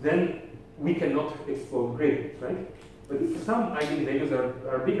 1, then we cannot explode gradients, right? But if some eigenvalues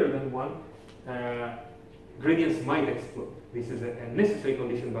are bigger than 1, gradients might explode. This is a necessary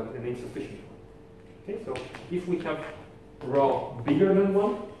condition, but an insufficient one. Okay, so if we have rho bigger than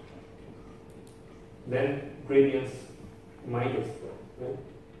 1, then gradients might explode, right?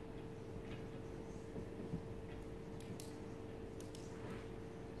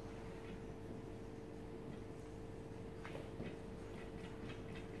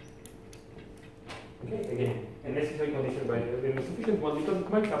 Okay, again, a necessary condition by an insufficient one, because it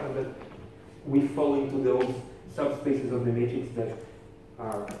might happen that we fall into those subspaces of the matrix that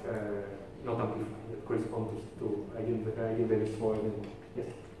are not amplified, that correspond to eigenvalues smaller than 1. Yes?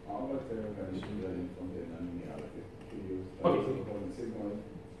 How about the vanishing gradient from the nonlinearity? To use Okay. signal?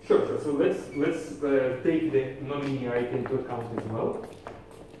 Sure. So let's take the nonlinearity into account as well.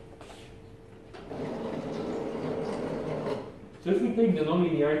 So if we take the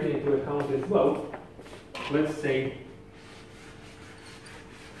nonlinearity into account as well, let's say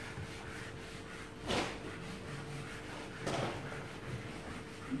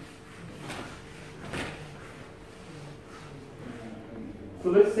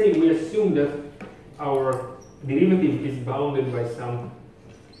we assume that our derivative is bounded by some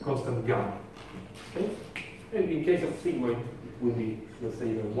constant gamma. Okay? And in case of sigma, it will be, let's say,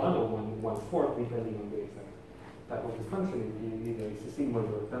 either 1 or 1/4, depending on the exact type of the function. Either it's a sigma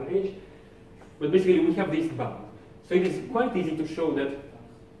or a tan h. But basically, we have this bound. So it is quite easy to show that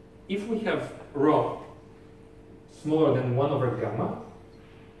if we have rho smaller than 1/gamma,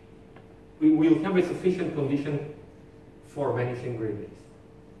 we will have a sufficient condition for vanishing gradients.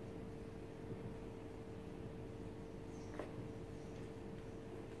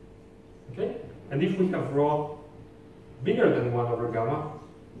 Okay? And if we have rho bigger than 1/gamma,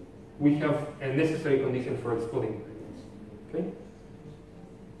 we have a necessary condition for exploding gradients. Okay?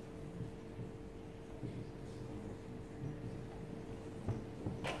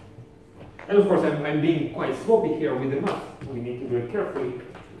 And of course, I'm being quite sloppy here with the math. We need to do it carefully,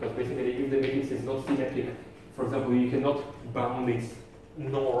 because basically if the matrix is not symmetric, for example, you cannot bound its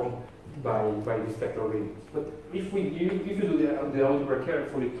norm by the spectral radius. But if you do the algebra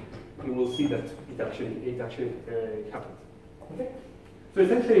carefully, you will see that it actually happens. Okay? So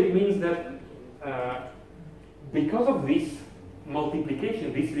essentially it means that because of this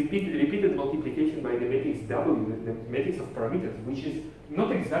multiplication, this repeated multiplication by the matrix W, the matrix of parameters, which is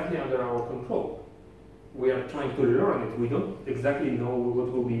not exactly under our control. We are trying to learn it. We don't exactly know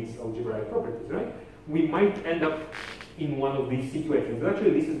what will be its algebraic properties, right? We might end up in one of these situations.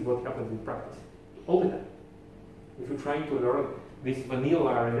 Actually, this is what happens in practice all the time. If you're trying to learn this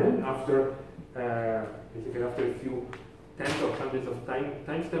vanilla RNN after basically after a few tens or hundreds of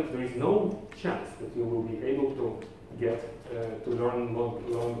timestamps, there is no chance that you will be able to get to learn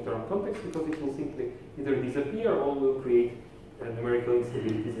long-term context, because it will simply either disappear or will create numerical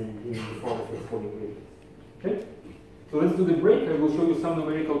instabilities in the form of exploding gradients. Okay? So let's do the break. I will show you some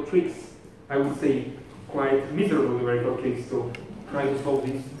numerical tricks, I would say quite miserable numerical tricks, to try to solve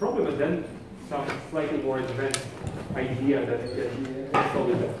this problem, and then some slightly more advanced idea that can solve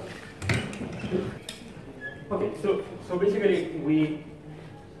it better. Okay, so basically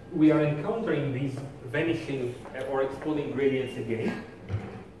we are encountering these vanishing or exploding gradients again.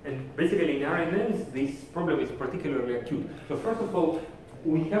 And basically in RNNs, this problem is particularly acute. So first of all,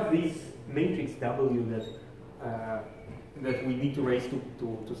 we have this matrix W that we need to raise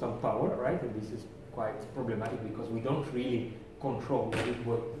to some power, right? And this is quite problematic because we don't really control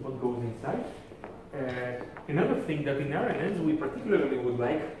what goes inside. Another thing that in RNNs we particularly would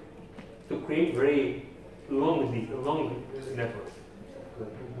like to create very long networks that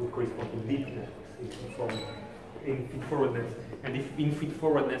would correspond to deep networks in feed-forward nets. And if in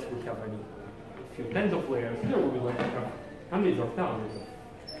feed-forward nets we have a few tens of layers, here we would like to have hundreds or thousands of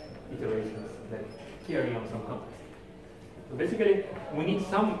iterations that carry on some context. So basically, we need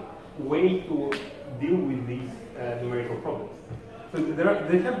some way to deal with these numerical problems. So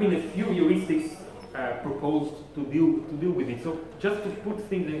there have been a few heuristics proposed to deal with it. So just to put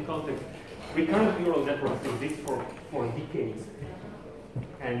things in context, recurrent neural networks exist for decades,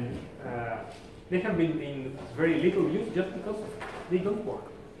 and they have been in very little use just because they don't work.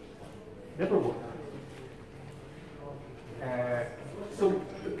 Never work. So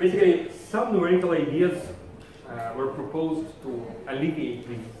basically, some numerical ideas were proposed to alleviate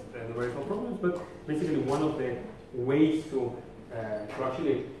these numerical problems, but basically one of the ways to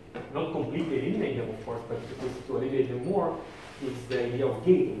actually not completely eliminate them, of course, but to alleviate them more is the idea of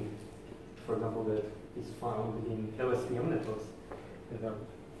gating, for example, that is found in LSTM networks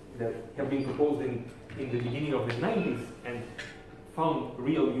that have been proposed in the beginning of the 90s and found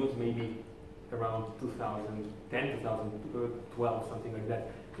real use maybe around 2010, 2012, something like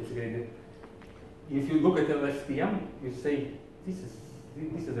that. Basically, if you look at LSTM, you say, this is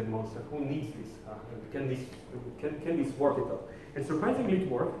a monster. Who needs this? Can this work at all? And surprisingly, it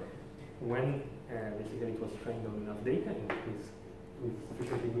worked when basically it was trained on enough data and with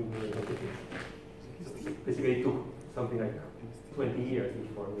sufficiently good numerical techniques. Basically, it took something like 20 years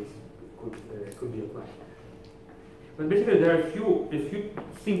before this could be applied. But basically, there are a few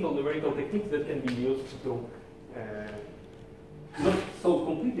simple numerical techniques that can be used to not solve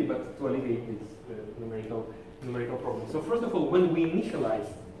completely, but to alleviate these numerical problems. So first of all, when we initialize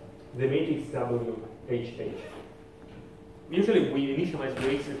the matrix WHH, usually we initialize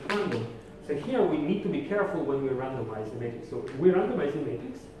weights at random. So here we need to be careful when we randomize the matrix. So we randomize the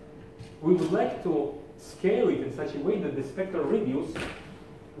matrix. We would like to scale it in such a way that the spectral radius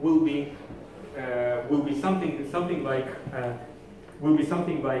will be something like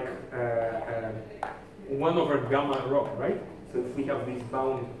 1 over gamma rho, right? So if we have this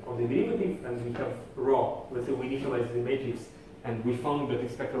bound of the derivative and we have rho, let's say we initialize the matrix and we found that the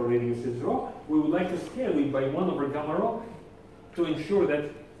spectral radius is rho, we would like to scale it by 1 over gamma rho to ensure that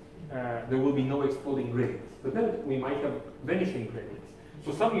there will be no exploding gradients. But then we might have vanishing gradients.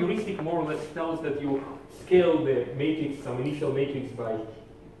 So some heuristic more or less tells that you scale the matrix, some initial matrix, by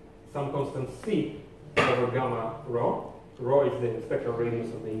some constant c over gamma rho. Rho is the spectral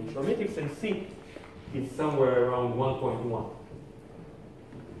radius of the initial matrix, and c is somewhere around 1.1.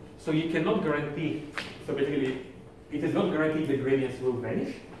 So you cannot guarantee, so basically, it is not guaranteed the gradients will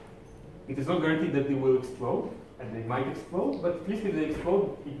vanish. It is not guaranteed that they will explode, and they might explode, but at least if they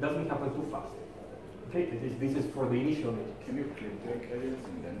explode, it doesn't happen too fast. Okay, this is for the initial matrix. Can you clip the gradients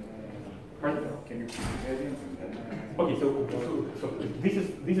and then? Pardon? Can you clip the gradients and then? Okay, so this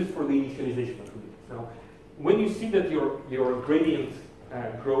is for the initialization of it. Now, when you see that your gradient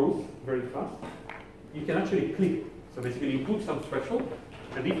grows very fast, you can actually clip. So basically, you put some threshold,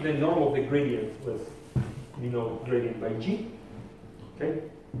 and if the norm of the gradient was, gradient by g, okay.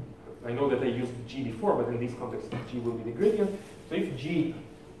 I know that I used g before, but in this context, g will be the gradient. So if g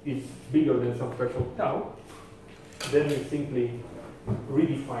is bigger than some threshold tau, then you simply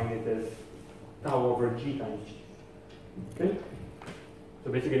redefine it as tau over g times g. Okay.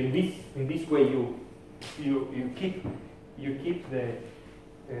 So basically, in this way, you keep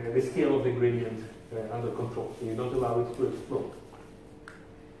the scale of the gradient under control, so you don't allow it to explode.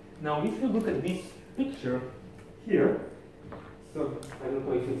 Now, if you look at this picture here, so I don't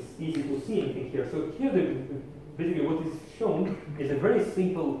know if it's easy to see anything here. So here, basically, what is shown is a very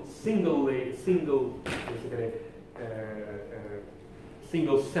simple single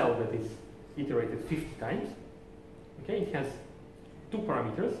cell that is iterated 50 times. Okay, it has 2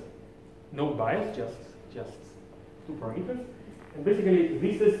 parameters, no bias, just 2 parameters. And basically,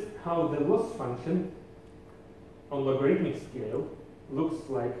 this is how the loss function on logarithmic scale looks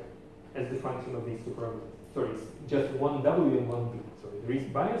like as the function of these 2 parameters. So it's just 1 W and 1 B. So there is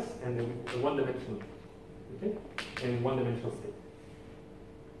bias and a one-dimensional, okay, and one-dimensional state.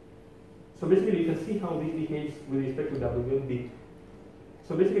 So basically, you can see how this behaves with respect to W and B.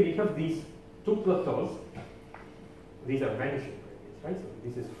 So basically, you have these 2 plateaus. These are vanishing gradients, right? So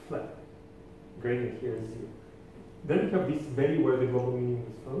this is flat. Gradient here is 0. Then we have this value where the global minimum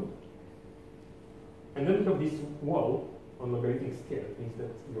is found. And then we have this wall on logarithmic scale. It means that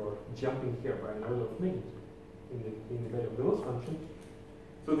you're jumping here by an order of magnitude in the value of the loss function.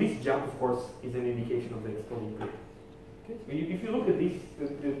 So this jump, of course, is an indication of the exploding gradient. Okay? So if you look at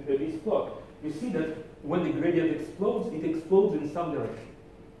this plot, you see that when the gradient explodes, it explodes in some direction.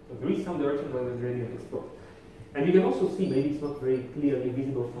 So there is some direction where the gradient explodes. And you can also see, maybe it's not very clearly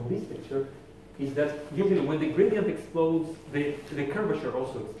visible from this picture, is that usually when the gradient explodes, the curvature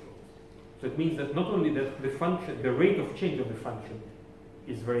also explodes. So it means that not only that the function, the rate of change of the function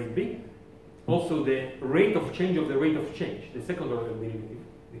is very big, also the rate of change of the rate of change, the second order derivative,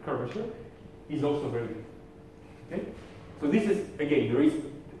 the curvature, is also very big. Okay? So this is, again, there is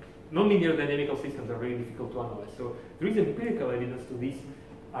nonlinear dynamical systems are very difficult to analyze. So there is empirical evidence to this.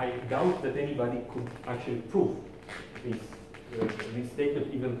 I doubt that anybody could actually prove this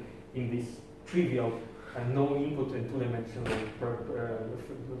statement even in this trivial and no input and two-dimensional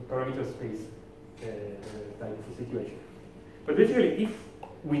parameter space type of situation. But basically, if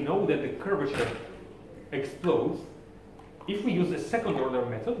we know that the curvature explodes, if we use a second order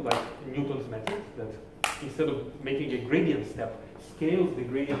method, like Newton's method, that instead of making a gradient step, scales the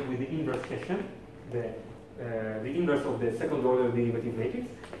gradient with the inverse Hessian, the inverse of the second order derivative matrix,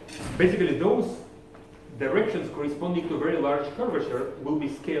 basically those directions corresponding to a very large curvature will be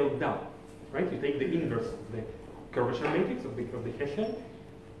scaled down. Right? You take the inverse of the curvature matrix of the Hessian.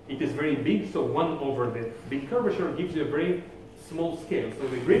 It is very big, so 1 over the big curvature gives you a very small scale. So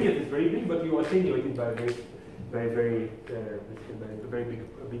the gradient is very big, but you attenuate it by a very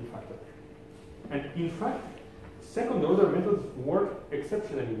big factor. And in fact, second order methods work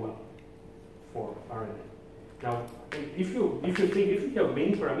exceptionally well for RNN. Now, if you have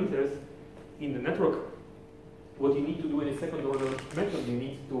many parameters in the network, what you need to do in a second order method, you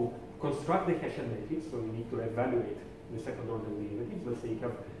need to construct the Hessian matrix, so you need to evaluate the second order derivatives. Let's say you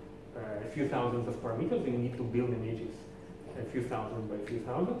have a few thousands of parameters, you need to build a matrix a few thousand by a few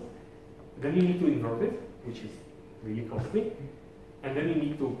thousands. Then you need to invert it, which is really costly. And then you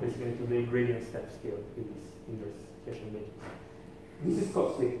need to basically do the gradient step scale with this inverse Hessian matrix. This is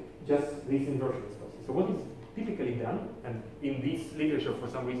costly, just this inversion is costly. So what is typically done, and in this literature for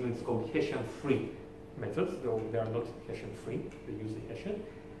some reason it's called Hessian-free methods, though they are not Hessian-free, they use the Hessian.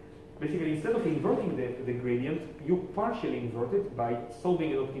 Basically, instead of inverting the gradient, you partially invert it by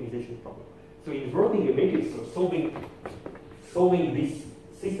solving an optimization problem. So inverting a matrix, so solving this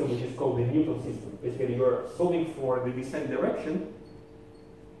system, which is called the Newton system. Basically, you are solving for the descent direction.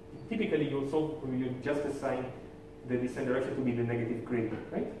 Typically, you just assign the descent direction to be the negative gradient,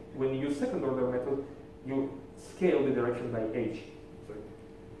 right? When you use second order method, you scale the direction by h. So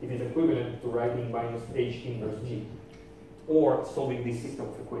it is equivalent to writing minus h inverse g, or solving this system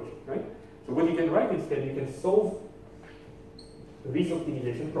of equations, right? So what you can write instead, you can solve this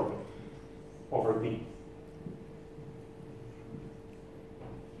optimization problem over b.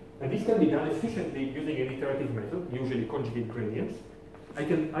 And this can be done efficiently using an iterative method, usually conjugate gradients. I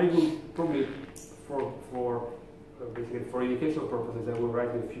will probably, basically for educational purposes, I will write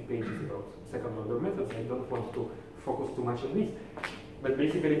a few pages about second order methods. I don't want to focus too much on this. But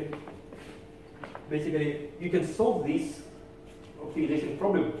basically you can solve this optimization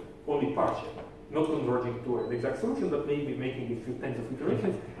problem only partially, not converging to an exact solution, but maybe making a few tens of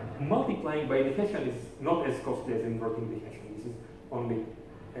iterations. Multiplying by the Hessian is not as costly as inverting the Hessian. This is only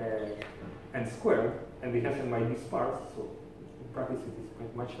n squared, and the Hessian might be sparse, so in practice it is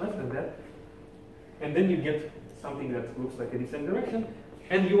quite much less than that. And then you get something that looks like a descent direction,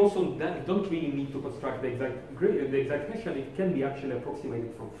 and you also don't really need to construct the exact Hessian. It can be actually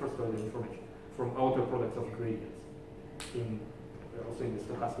approximated from first order information, from outer products of gradients, also in the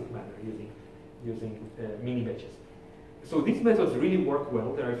stochastic manner, using mini batches. So these methods really work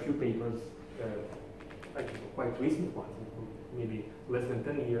well. There are a few papers, quite recent ones, maybe less than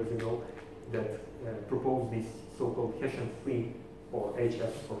 10 years ago, that propose these so-called Hessian-free, or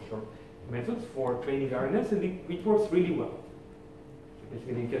HF for short, methods for training RNNs, and it works really well.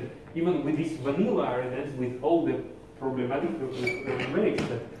 Basically, you can, even with these vanilla RNNs, with all the problematic numerics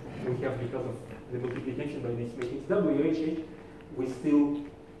that we have because of the multiplication by this matrix WHH, we still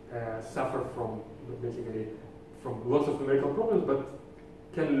suffer from lots of numerical problems, but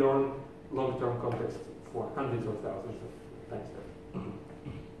can learn long-term context for hundreds or thousands of times.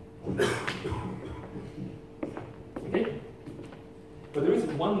 Okay? But there is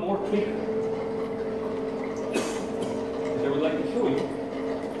one more trick that I would like to show you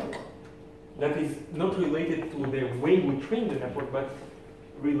that is not related to the way we train the network, but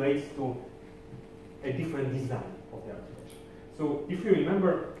relates to a different design of the architecture. So if you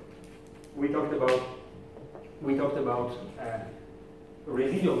remember, we talked about we talked about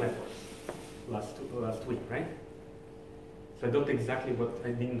residual networks last week, right? So I don't exactly I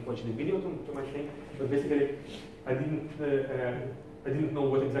didn't watch the video to my thing, but basically I didn't know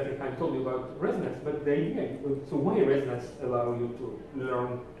what exactly I told you about ResNets, but the idea, so why ResNets allow you to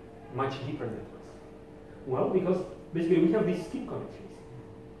learn much deeper networks? Well, because basically we have these skip connections,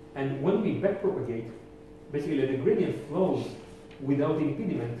 and when we backpropagate, basically the gradient flows without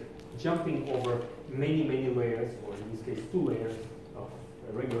impediment, jumping over many layers, or in this case 2 layers of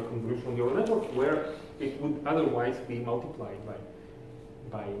a regular convolutional neural network, where it would otherwise be multiplied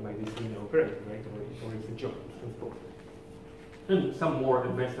by this linear operator, right? Or it's a jump transpose. And some more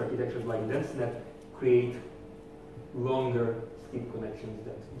advanced architectures like DenseNet create longer skip connections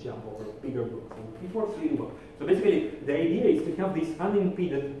that jump over bigger blocks, and it works really well. So basically, the idea is to have this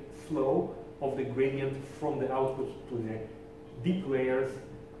unimpeded flow of the gradient from the output to the deep layers,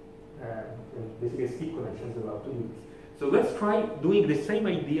 and basically skip connections allow to do this. So let's try doing the same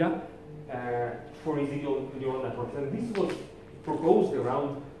idea for residual neural networks. And this was proposed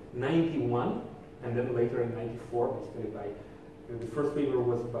around 91, and then later in 94, basically by, the first paper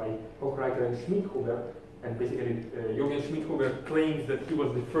was by Hochreiter and Schmidhuber, and basically Jürgen Schmidhuber claims that he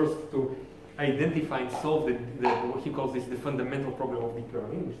was the first to identify and solve what he calls the fundamental problem of deep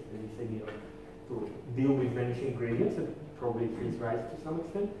learning, which is this idea to deal with vanishing gradients, and probably freeze rise to some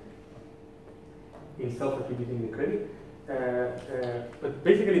extent, in self-attributing the credit. But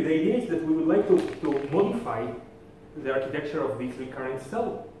basically the idea is that we would like to modify the architecture of this recurrent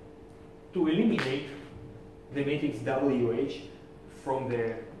cell to eliminate the matrix WH from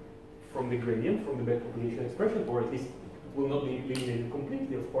the gradient, from the backpropagation expression, or at least will not be eliminated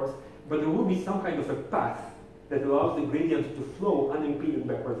completely, of course, but there will be some kind of a path that allows the gradient to flow unimpeded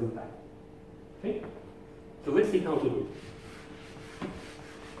backwards in time. Okay? So let's see how to do it.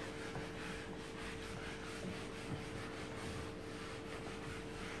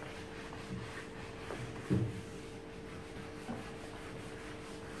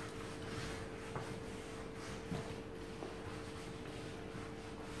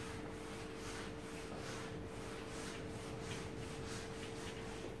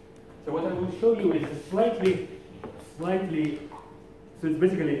 So what I will show you is a slightly, so it's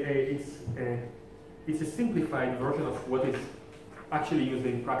basically it's a simplified version of what is actually used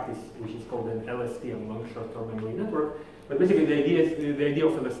in practice, which is called an LSTM, long short-term memory network. But basically the idea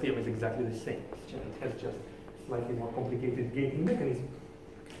of LSTM is exactly the same. It has just slightly more complicated gating mechanism.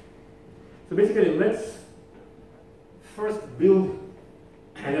 So basically let's first build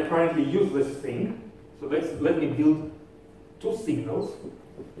an apparently useless thing. So let me build two signals,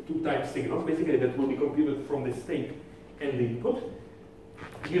 two-type signals, basically that will be computed from the state and the input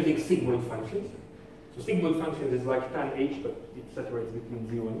using sigmoid functions. So sigmoid function is like tan h, but it separates between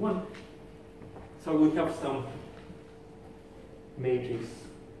 0 and 1. So we have some matrix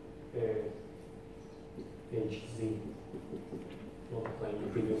hz multiplying the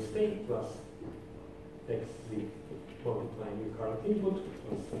previous state plus xz multiplying the current input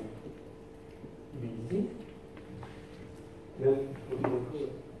plus bz. Then we will call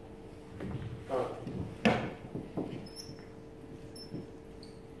it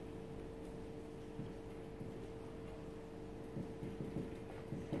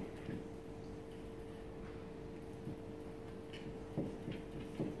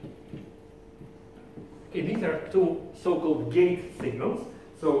okay, these are two so-called gate signals.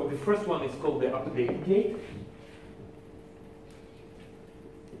 So the first one is called the update gate.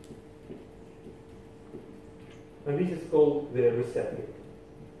 And this is called the reset gate.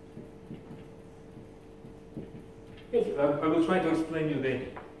 Yes, I will try to explain you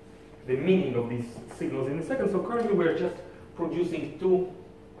the meaning of these signals in a second. So currently we're just producing two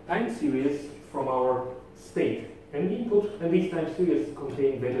time series from our state and input, and these time series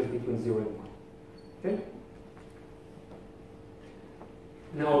contain values between 0 and 1. Okay?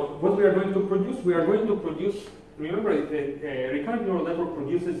 Now, what we are going to produce, remember, a recurrent neural network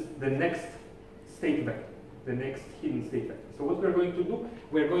produces the next state vector, the next hidden state vector. So what we are going to do,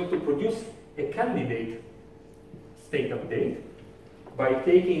 we are going to produce a candidate state update by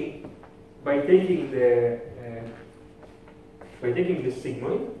taking the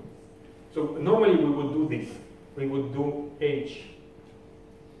sigmoid. So normally we would do this. We would do h.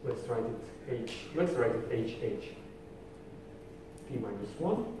 Let's write it h. Let's write it h p minus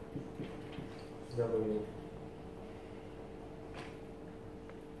 1 w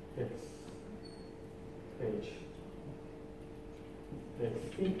x h x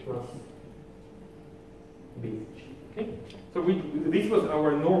p plus b. Okay? So this was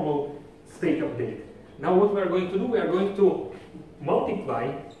our normal state update. Now what we are going to do, we are going to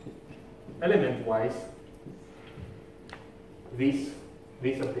multiply element-wise this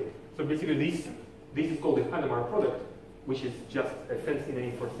update. So basically this is called the Hadamard product, which is just a fancy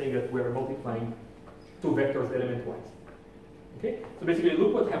name for saying that we are multiplying two vectors element-wise. Okay? So basically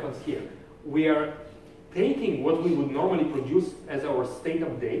look what happens here. We are taking what we would normally produce as our state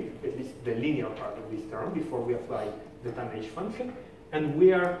update, at least the linear part of this term, before we apply the tan h function, and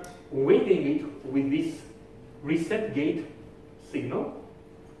we are weighting it with this reset gate signal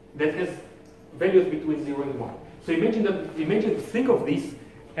that has values between 0 and 1. So think of this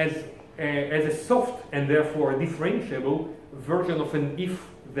as a soft and therefore differentiable version of an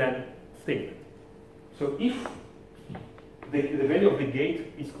if-then statement. So if the value of the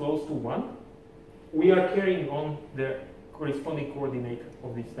gate is close to 1, we are carrying on the corresponding coordinate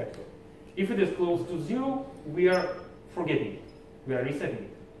of this vector. If it is close to 0, we are forgetting it. We are resetting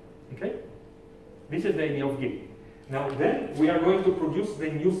it. Okay? This is the idea of gating. Now then, we are going to produce the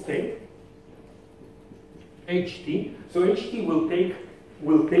new state, ht. So ht will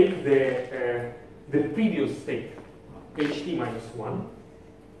take the previous state, ht minus 1,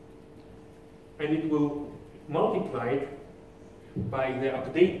 and it will multiply it by the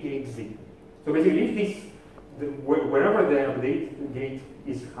update gate z. So basically, if wherever the update gate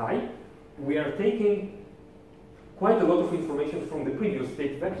is high, we are taking quite a lot of information from the previous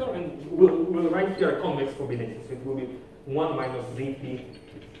state vector, and we'll write here a convex combination. So it will be 1 minus zp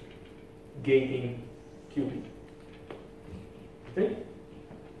gating qp. Okay?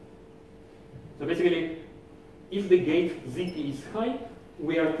 So basically, if the gate zt is high,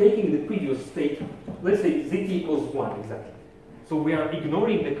 we are taking the previous state, let's say zt equals 1 exactly. So we are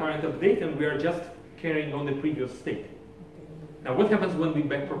ignoring the current update and we are just carrying on the previous state. Now what happens when we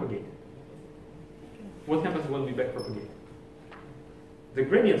backpropagate? What happens when we backpropagate? The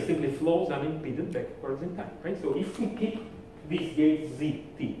gradient simply flows unimpeded backwards in time, right? So if we keep this gate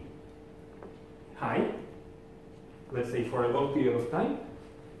zt high, let's say for a long period of time,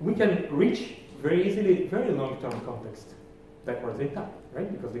 we can reach very easily very long-term context backwards in time, right?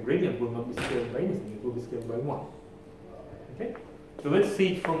 Because the gradient will not be scaled by anything; it will be scaled by 1. Okay, so let's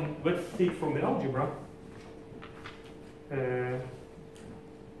see it from the algebra.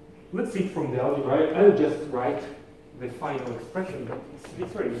 Let's see it from the algebra. I'll just write the final expression, but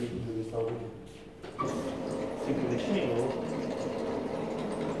it's very easy to do this algebra. Simply the chain rule.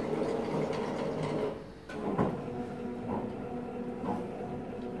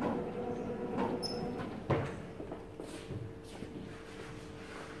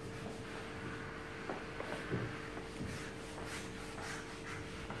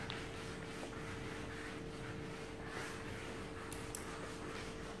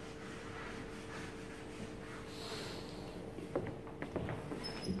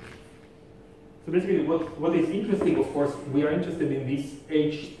 So basically what is interesting, of course, we are interested in this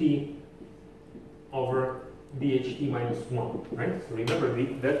ht over bht minus 1, right? So remember,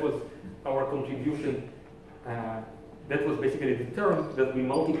 that was our contribution, that was basically the term that we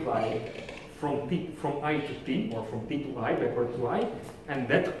multiplied from I to t, or from t to I, backward to I, and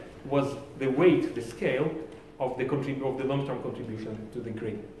that was the weight, the scale of the long-term contribution to the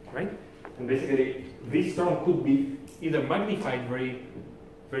gradient, right? And basically, this term could be either magnified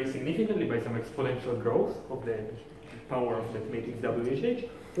very significantly by some exponential growth of the power of that matrix WHH,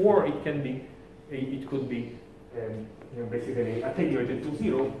 or it could be basically attenuated to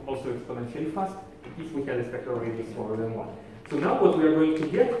 0, also exponentially fast, if we had a spectral radius smaller than 1. So now what we are going to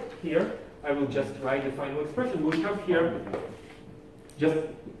get here, I will just write the final expression. We have here just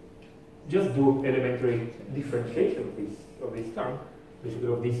do elementary differentiation of this term,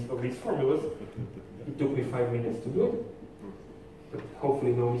 basically of these formulas. It took me 5 minutes to do it, but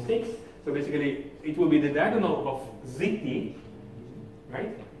hopefully no mistakes. So basically, it will be the diagonal of zt, right?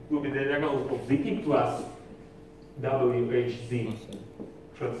 It will be the diagonal of zt plus WHZ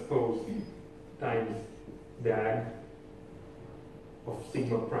transpose times diag of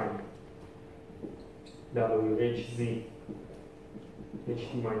sigma prime WHZ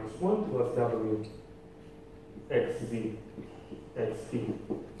ht minus 1 plus WXZ xt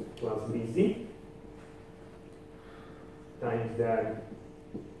plus BZ times diag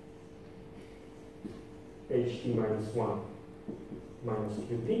ht minus 1 minus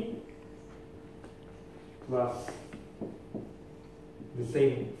qt plus the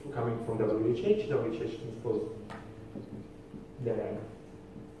same coming from WHH transpose diag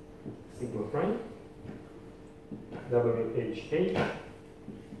sigma prime WHH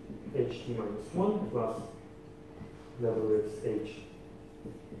ht minus 1 plus WXH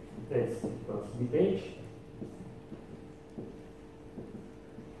x plus BH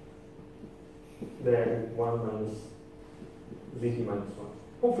diag 1 minus ZT minus 1.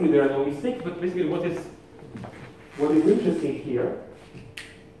 Hopefully there are no mistakes, but basically what is what is interesting here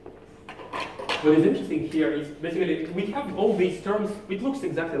is basically we have all these terms. It looks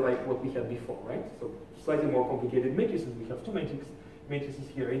exactly like what we had before, right? So slightly more complicated matrices. We have two matrices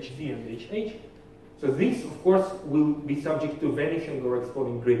here, HZ and HH. So these, of course, will be subject to vanishing or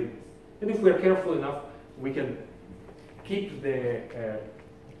exploding gradients. And if we are careful enough, we can keep the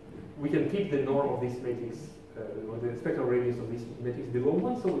norm of this matrix, or the spectral radius of this matrix below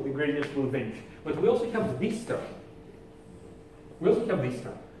 1, so the gradients will vanish. But we also have this term.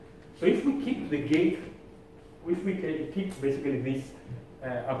 So if we keep the gate, if we keep basically this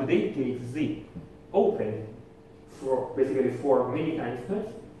update gate Z open for many time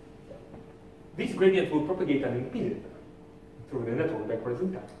steps, this gradient will propagate unimpeded through the network backwards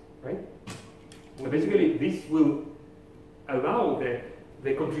in time, right? So basically, this will allow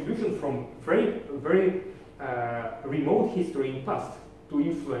the contribution from very remote history in past to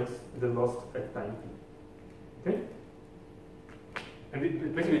influence the loss at time t. Okay? And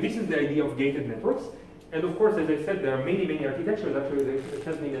basically, this is the idea of gated networks. And of course, as I said, there are many architectures. Actually, there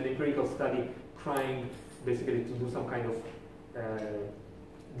has been an empirical study trying basically to do some kind of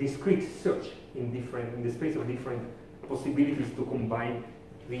discrete search in the space of different possibilities to combine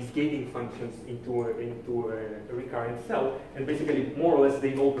these gating functions into a recurrent cell, and basically more or less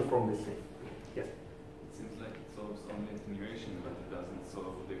they all perform the same. Yes? It seems like it solves only attenuation, but it doesn't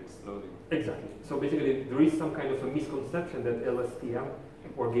solve the exploding. Exactly. So basically there is some kind of a misconception that LSTM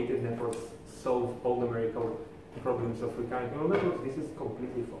or gated networks solve all numerical problems of recurrent neural networks. This is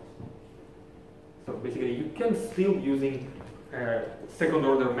completely false. So basically you can still, using second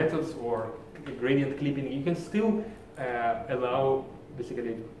order methods or gradient clipping, you can still allow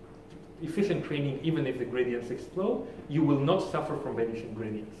basically efficient training even if the gradients explode. You will not suffer from vanishing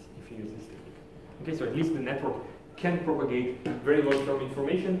gradients if you use this technique. Okay, so at least the network can propagate very long-term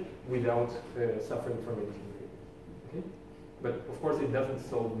information without suffering from vanishing gradients. Okay? But of course it doesn't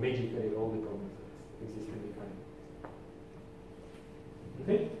solve magically all the problems that exist in the kind.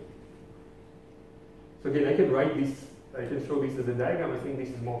 Okay? So again, I can write this, I can show this as a diagram. I think this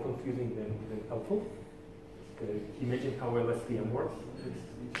is more confusing than helpful. Imagine how LSTM works. It's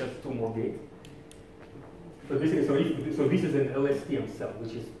just two more gates. So this is this is an LSTM cell,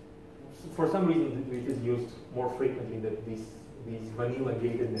 which is, for some reason, it is used more frequently than these vanilla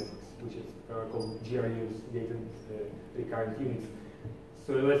gated networks, which is called GRUs, gated recurrent units.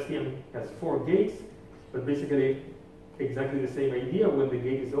 So LSTM has 4 gates, but basically exactly the same idea. When the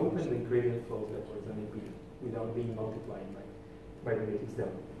gate is open, the gradient flows backwards unimpeded without being multiplied by the matrix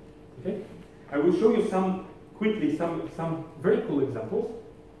delta. Okay? I will show you quickly some very cool examples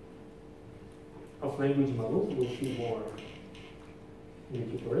of language models. We'll see more in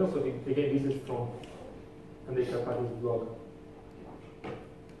the tutorial. So again, this is from Andrei Karpathy's blog.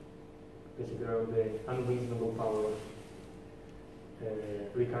 Basically, the unreasonable power of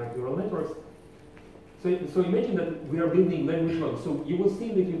recurrent neural networks. So imagine that we are building language models. So you will see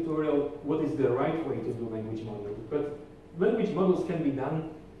in the tutorial what is the right way to do language modeling. But language models can be done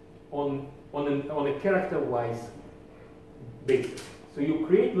on a character-wise basis. So you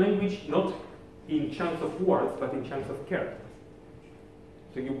create language not in chunks of words, but in chunks of characters.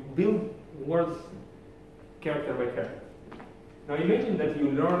 So you build words character by character. Now imagine that you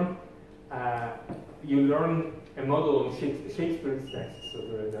learn a model on Shakespeare's texts. So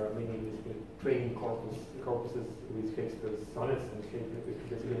there are many training corpuses with Shakespeare's sonnets and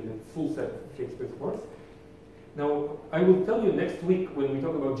basically the full set of Shakespeare's works. Now, I will tell you next week when we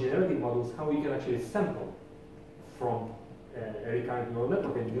talk about generative models how you can actually sample from a recurrent neural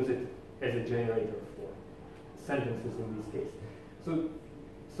network and use it as a generator for sentences in this case. So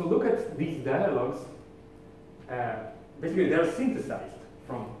look at these dialogues. Basically, they are synthesized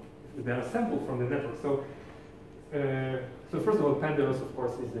they are sampled from the network. So first of all, Pandarus, of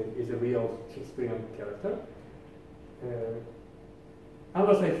course, is a real Shakespearean character.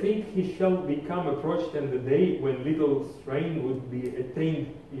 Alas, I think he shall become approached, and the day when little strain would be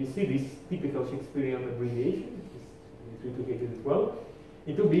attained. You see this typical Shakespearean abbreviation, it's replicated as well,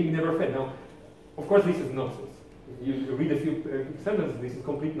 into being never fed. Now, of course, this is nonsense. If you read a few sentences, this is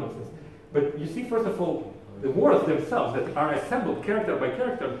complete nonsense. But you see, first of all, the words themselves that are assembled character by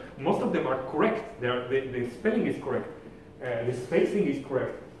character, most of them are correct. The spelling is correct. The spacing is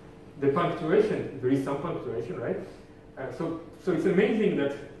correct. The punctuation, there is some punctuation, right? So it's amazing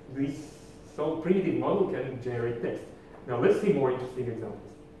that this so primitive model can generate text. Now let's see more interesting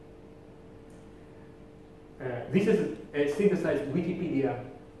examples. This is a synthesized Wikipedia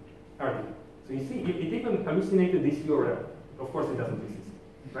article. So you see, it even hallucinated this URL. Of course it doesn't exist,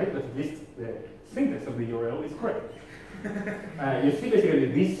 right? But at least the syntax of the URL is correct. You see basically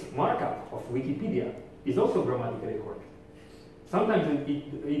this markup of Wikipedia is also grammatically correct. Sometimes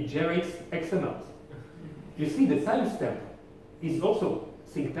it generates XMLs. You see the timestamp is also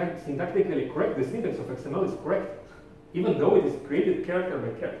syntactically correct. The syntax of XML is correct, even though it is created character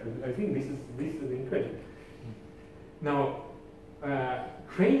by character. I think this is incredible. Now,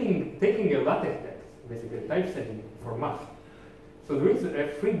 taking a LaTeX text, basically typesetting for math. So there is a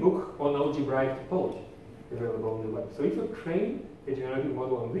free book on algebraic topology available on the web. So if you train a generative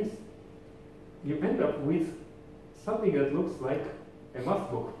model on this, you end up with something that looks like a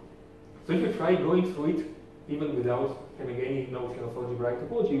math book. So if you try going through it, even without having any notion of algebraic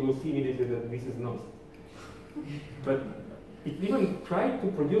topology, you will see immediately that this is nonsense. But it even tried to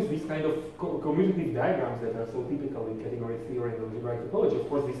produce these kind of commutative diagrams that are so typical in category theory and algebraic topology. Of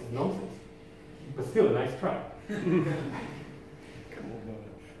course, this is nonsense, but still a nice try.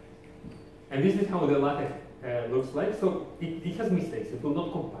 And this is how the LaTeX looks like. So it has mistakes. It will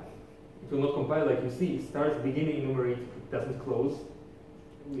not compile. It will not compile like you see. It starts beginning enumerate, it doesn't close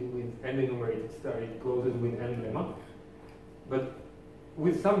with end enumerate. It closes with end lemma. But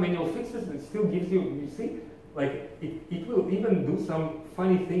with some manual fixes, it still gives you. You see, like it will even do some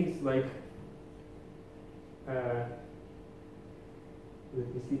funny things like. Let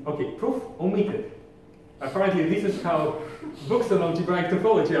me see. Okay, proof omitted. Apparently, this is how books on algebraic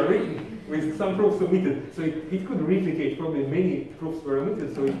topology are written, with some proofs omitted. So it could replicate, probably many proofs were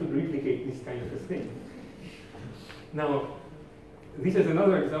omitted, so it could replicate this kind of a thing. Now, this is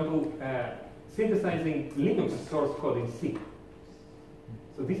another example, synthesizing Linux source code in C.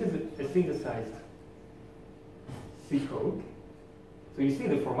 So this is a synthesized C code. So you see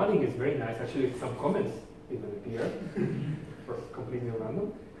the formatting is very nice. Actually, some comments even appear, for completely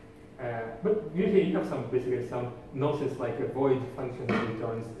random. But usually you have basically some nonsense like a void function that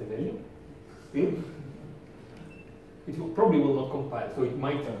returns the value. Still, it probably will not compile, so it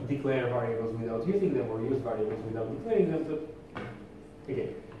might declare variables without using them or use variables without declaring them. But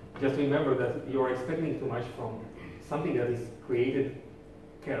again, just remember that you are expecting too much from something that is created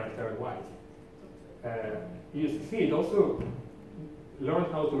character-wise. You see, it also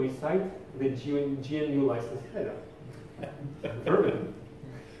learned how to recite the GNU license header verbatim.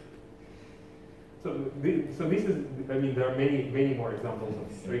 So this is, I mean, there are many more examples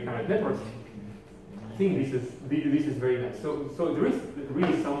of recurrent networks. I think this is very nice. So there is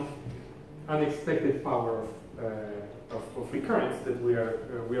really some unexpected power of recurrence that we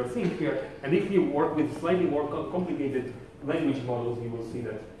are seeing here. And if you work with slightly more complicated language models, you will see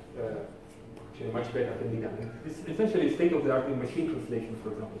that actually much better can be done. It's essentially state of the art in machine translation,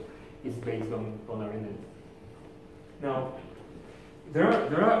 for example, is based on RNNs. Now, there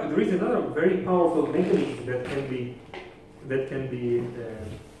is another very powerful mechanism that can be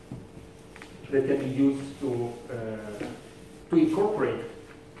used to incorporate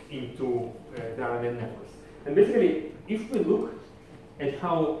into the RNN networks. And basically, if we look at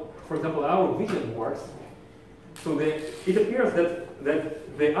how, for example, our vision works, so it appears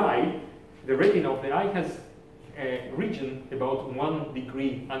that the eye, the retina of the eye, has a region about 1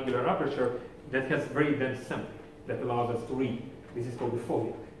 degree angular aperture that has very dense sampling that allows us to read. This is called the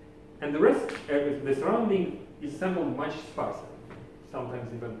fovea. And the rest, the surrounding is sampled much sparser,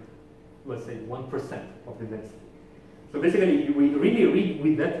 sometimes even, let's say, 1% of the density. So basically, we really read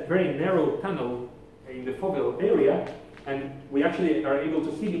with that very narrow tunnel in the foveal area, and we actually are able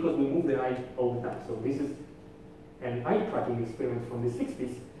to see because we move the eye all the time. So this is an eye tracking experiment from the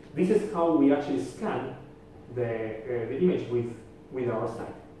 60s. This is how we actually scan the image with our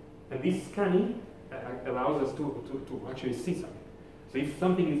sight. And this scanning allows us to actually see something. So if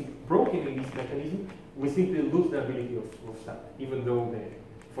something is broken in this mechanism, we simply lose the ability of sight, even though the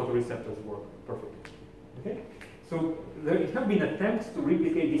photoreceptors work perfectly. Okay? So there have been attempts to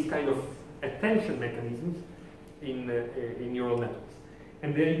replicate this kind of attention mechanisms in neural networks.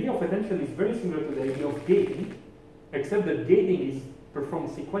 And the idea of attention is very similar to the idea of gating, except that gating is performed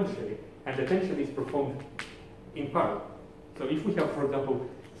sequentially, and attention is performed in parallel. So if we have, for example,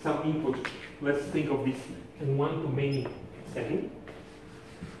 some input, let's think of this in one-to-many setting.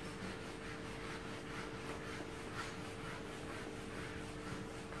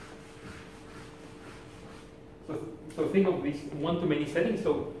 So think of this one-to-many setting.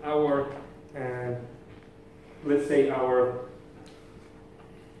 So our, let's say our,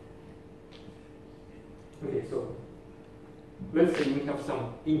 okay, so let's say we have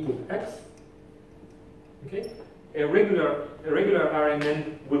some input x, okay? A regular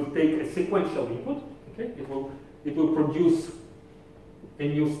RNN will take a sequential input, okay? It will produce a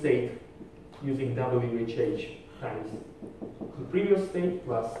new state using WHH times the previous state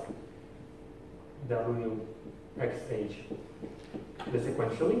plus WXH, the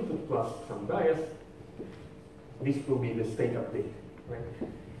sequential input plus some bias This will be the state update, right?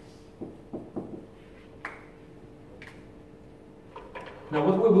 Now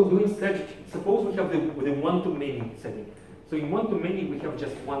what we will do instead, suppose we have the one-to-many setting. So in one-to-many we have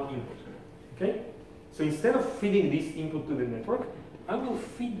just one input, okay? So instead of feeding this input to the network, I will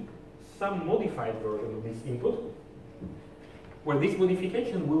feed some modified version of this input, where this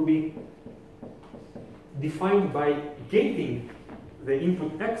modification will be defined by gating the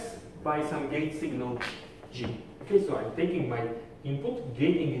input X by some gate signal G. Okay, so I'm taking my input,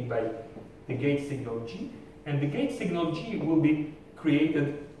 gating it by the gate signal G, and the gate signal G will be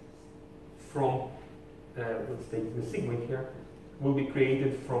created from, let's take the sigma here, will be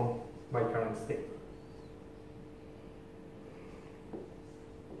created from my current state.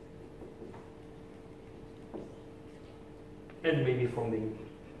 And maybe from the input.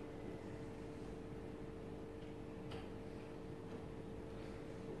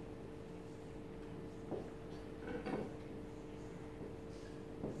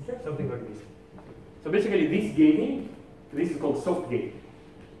 Okay, something like this. So basically this gating, this is called soft gating,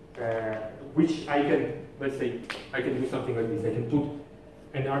 which I can, let's say, I can do something like this. I can put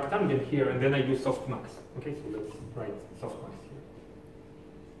an arctangent here and then I do softmax. Okay, so let's write softmax here.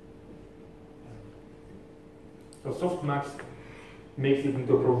 So softmax makes it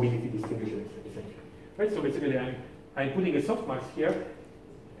into a probability distribution, essentially. Right, so basically I'm putting a softmax here,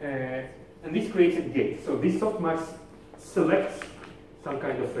 and this creates a gate. So this softmax selects some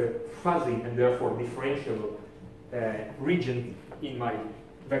kind of a fuzzy and therefore differentiable region in my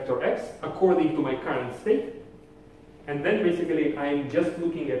vector X according to my current state. And then basically I'm just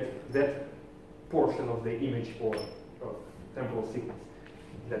looking at that portion of the image or temporal sequence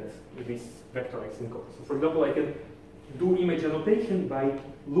that this vector X encodes. So for example, I can do image annotation by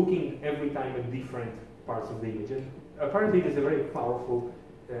looking every time at different parts of the image. And apparently it is a very powerful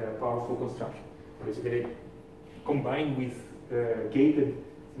construction. Basically combined with gated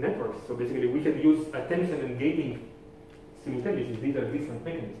networks. So basically we can use attention and gating simultaneously. These are different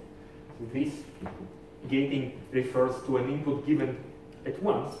mechanisms. So this gating refers to an input given at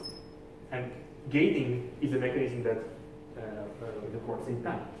once, and gating is a mechanism that works in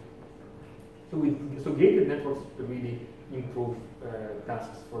time. So gated networks really improve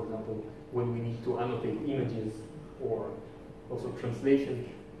tasks, for example, when we need to annotate images or also translation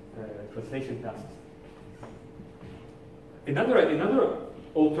tasks. Another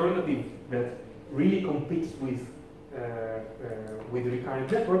alternative that really competes with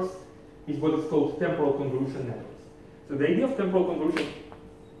recurrent networks is what is called temporal convolution networks. So the idea of temporal convolution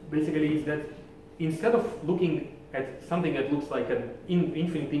basically is that instead of looking at something that looks like an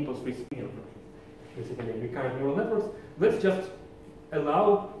infinite impulse response, basically recurrent neural networks, let's just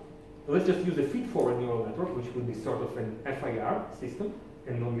use a feed-forward neural network, which would be sort of an FIR system,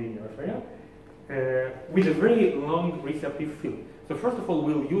 a nonlinear FIR, with a very long receptive field. So first of all,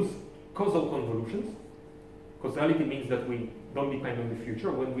 we'll use causal convolutions. Causality means that we don't depend on the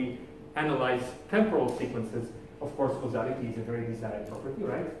future. When we analyze temporal sequences, of course, causality is a very desired property,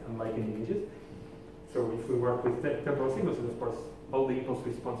 right? Unlike in images. So if we work with temporal sequences, of course, all the impulse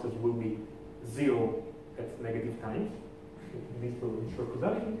responses will be 0 at negative times. This will ensure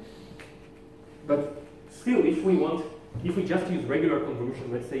causality. But still, if we just use regular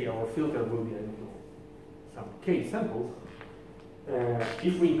convolution, let's say our filter will be, I don't know, some k samples.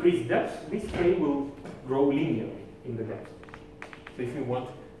 If we increase depth, this k will grow linearly in the depth. So if we want,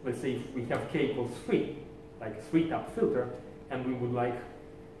 let's say if we have k equals 3, like a 3-tap filter, and we would like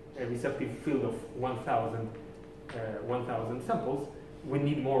a receptive field of 1,000 samples, we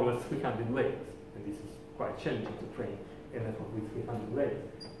need more or less 300 layers. And this is quite challenging to train a network with 300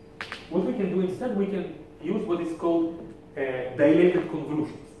 layers. What we can do instead, we can use what is called dilated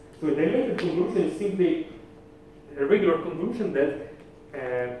convolutions. So a dilated convolution is simply a regular convolution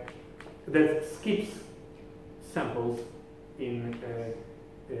that skips samples in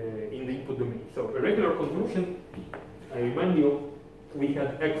the input domain. So a regular convolution, I remind you, we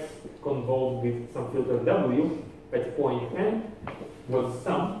had X convolved with some filter W at point N was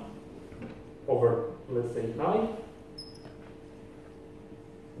sum over, let's say, I,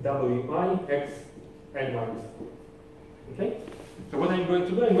 Wi, X, N minus 2. Okay? So what I'm going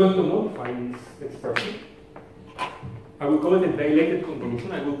to do, I'm going to modify this expression. I will call it a dilated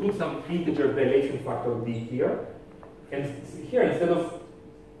convolution. I will put some integer dilation factor d here. And here, instead of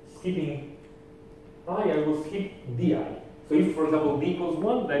skipping I will skip di. So if, for example, d equals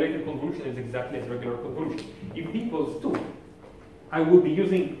 1, dilated convolution is exactly as regular convolution. If d equals 2, I will be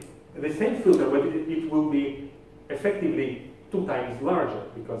using the same filter, but it will be effectively 2 times larger,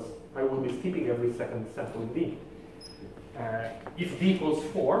 because I will be skipping every second sample in d. If d equals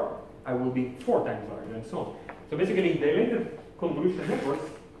 4, I will be 4 times larger, and so on. So basically, in dilated convolution networks,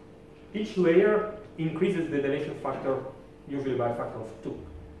 each layer increases the dilation factor usually by a factor of 2.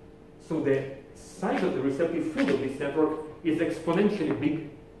 So the size of the receptive field of this network is exponentially big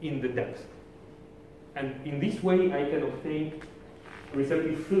in the depth. And in this way, I can obtain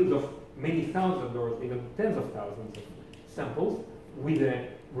receptive fields of many thousands or even tens of thousands of samples with a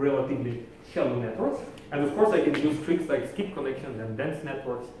relatively shallow networks. And of course, I can use tricks like skip connections and dense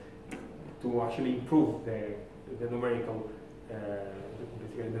networks to actually improve the numerical,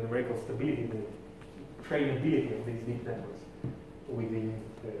 basically the numerical stability, the trainability of these deep networks within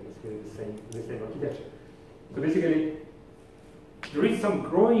the same architecture. So basically, there is some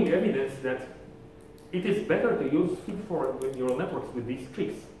growing evidence that it is better to use feed-forward neural networks with these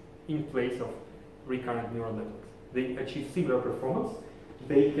tricks in place of recurrent neural networks. They achieve similar performance.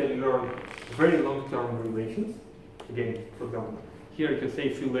 They can learn very long-term relations. Again, for example, here you can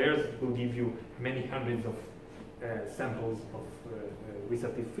say a few layers will give you many hundreds of samples of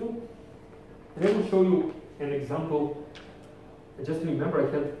receptive field. And I will show you an example. Just remember,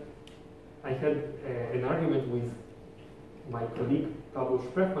 I had an argument with my colleague Pablo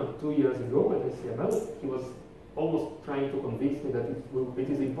Sprechman 2 years ago at SCML. He was almost trying to convince me that it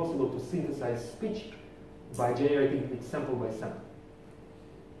is impossible to synthesize speech by generating it sample by sample.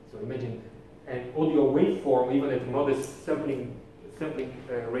 So imagine an audio waveform, even at modest sampling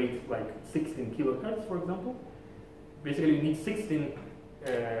rate like 16 kilohertz, for example. Basically, you need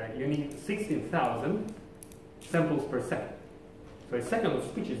 16,000 samples per second. So a second of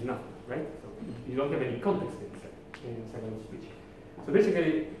speech is nothing, right? So you don't have any context in a second of speech. So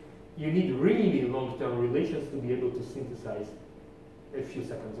basically, you need really long-term relations to be able to synthesize a few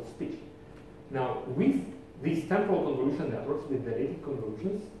seconds of speech. Now, with these temporal convolution networks, with dilated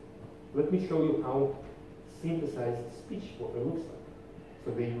convolutions, let me show you how synthesized speech looks like.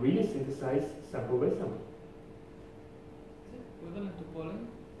 So they really synthesize sample by sample. Is it equivalent to polling?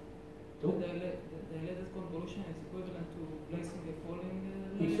 The dilated convolution is equivalent to placing a polling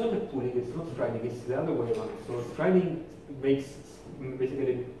layer? It's not a pooling, it's not striding, it's the other way around. So striding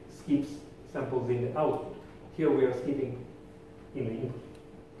basically skips samples in the output. Here we are skipping in the input.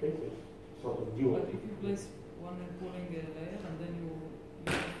 Okay, so it's sort of dual. But if you place one polling layer and then you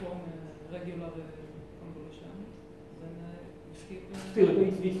perform a regular convolution, then you skip. Still,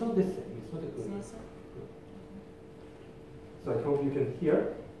 it's not the same. It's not equivalent. It's not the same. So I hope you can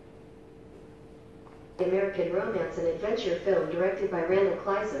hear. American romance and adventure film directed by Randall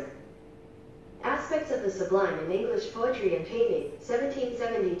Kleiser. Aspects of the sublime in English poetry and painting,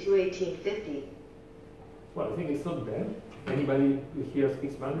 1770 to 1850. Well, I think it's not bad. Anybody here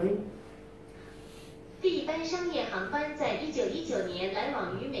speaks Mandarin? 第一班商业航班在1919年来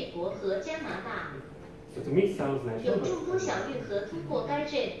往于美国和加拿大， So to me it sounds nice. 有众多小运河通过该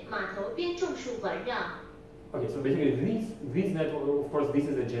镇，码头边种树环绕。 Okay, so basically this network, of course, this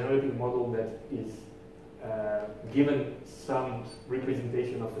is a generative model that is given some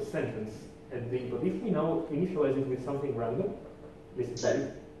representation of a sentence at the input. If we now initialize it with something random, this is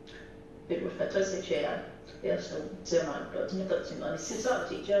it. It would fantastic share. Yes, so Zerman got in the money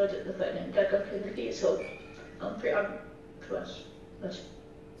society, Gerald at the phone and got up in the gear, so I'm pretty close.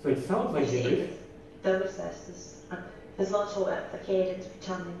 So it sounds like English. There's lots of cadence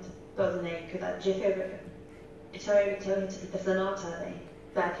pretending to build an egg with that jiffy. It's very returning to the sonata,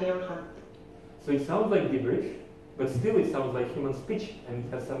 back here on. So it sounds like gibberish, but still it sounds like human speech, and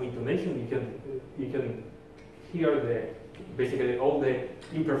it has some intonation. You can hear basically all the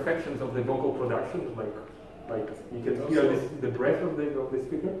imperfections of the vocal production, like you can hear the breath of the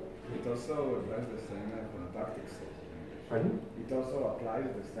speaker. It also applies the same phonotactics of English. Pardon? It also applies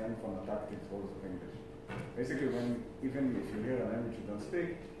the same phonotactics rules of English. Basically, even if you hear a language you don't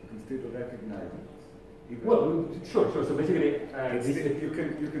speak, you can still recognize it. Well, sure. So basically,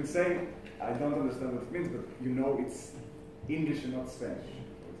 you can say, I don't understand what it means, but you know it's English and not Spanish,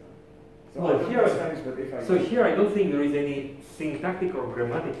 for example. So well, I don't know Spanish, but if I... So here I don't think there is any syntactic or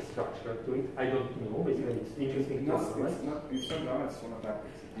grammatic structure to it. I don't know. Basically, it's interesting to know, right? It's not grammar, it's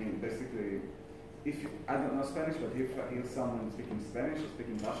phonotactics. I mean, basically, I don't know Spanish, but if I hear someone speaking Spanish or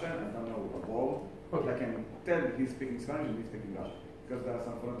speaking Russian, I don't know a word, I can tell that he's speaking Spanish and he's speaking Russian. Because there are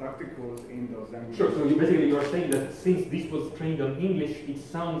some phonotactic rules in those languages. Sure, so basically you are saying that since this was trained on English, it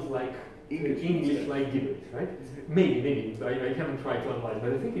sounds like English like gibberish, right? Maybe. I haven't tried to analyze,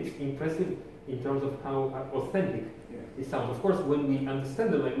 but I think it's impressive in terms of how authentic it sounds. Of course, when we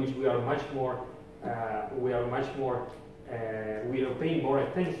understand the language, we are paying more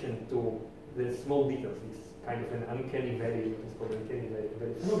attention to the small details. It's kind of an uncanny valley. It's called uncanny valley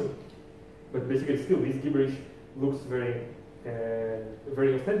phenomenon. But basically, still, this gibberish looks very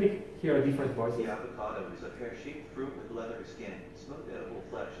very authentic. Here are different voices. The avocado is a pear-shaped fruit with leathery skin, smooth edible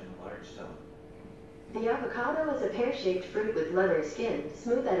flesh, and a large stone. The avocado is a pear-shaped fruit with leathery skin,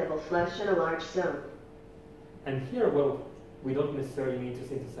 smooth edible flesh, and a large stone. And here, well, we don't necessarily need to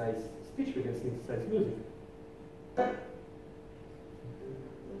synthesize speech, we can synthesize music.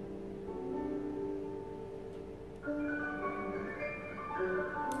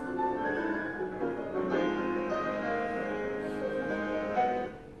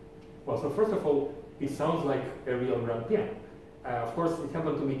 Well, so first of all, it sounds like a real grand piano. Of course, it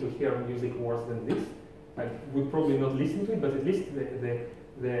happened to me to hear music worse than this. I would probably not listen to it, but at least the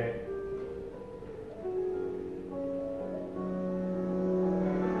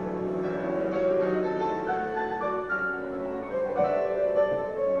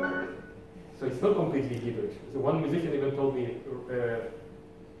so it's not completely gibberish. So one musician even told me,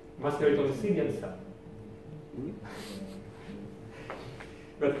 masquerade on a Syrian sound.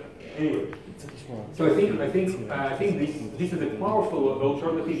 But anyway, so I think this is a powerful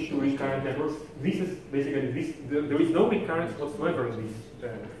alternative to recurrent networks. This is basically this. There is no recurrence whatsoever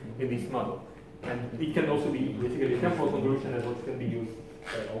in this model, and it can also be basically temporal convolution networks can be used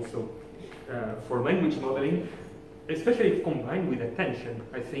also for language modeling, especially if combined with attention.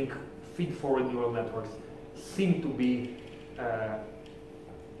 I think feed-forward neural networks seem to be,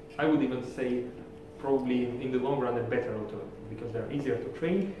 I would even say, probably in the long run a better alternative, because they're easier to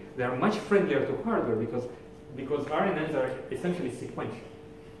train, they are much friendlier to hardware because RNNs are essentially sequential.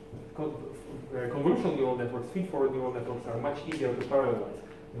 Convolutional neural networks, feed-forward neural networks are much easier to parallelize.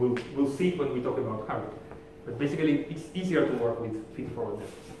 We'll see it when we talk about hardware. But basically, it's easier to work with feed-forward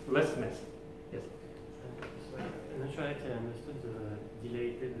networks, less messy. Yes? So I'm not sure I understood the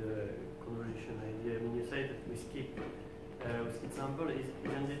dilated convolution idea. I mean, you say that we skip with sample.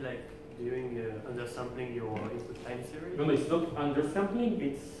 Isn't it like doing undersampling your input time series? No, it's not undersampling.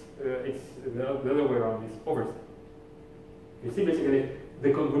 It's the other way around. It's oversampling. You see, basically,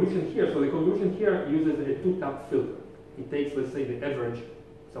 the convolution here. So the convolution here uses a two-tap filter. It takes, let's say, the average,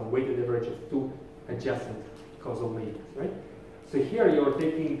 some weighted average of two adjacent causal matrix, right? So here you're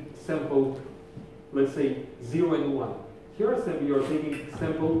taking sample, let's say 0 and 1. Here you're taking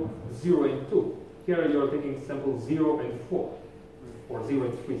sample 0 and 2. Here you're taking sample 0 and 4, or 0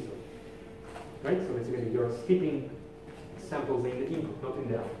 and 3, sorry. Right? So basically you're skipping samples in the input, not in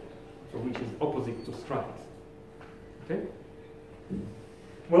the output. So which is opposite to strides. Okay?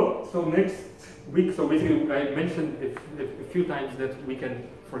 Well, so next week, so basically I mentioned a few times that we can,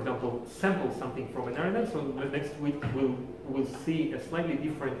 for example, sample something from an RNN. So next week we'll see a slightly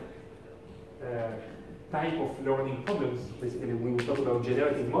different type of learning problems. Basically, we will talk about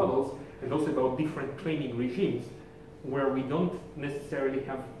generative models and also about different training regimes where we don't necessarily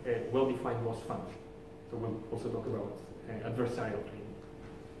have a well-defined loss function. So we'll also talk about adversarial training.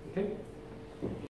 Okay?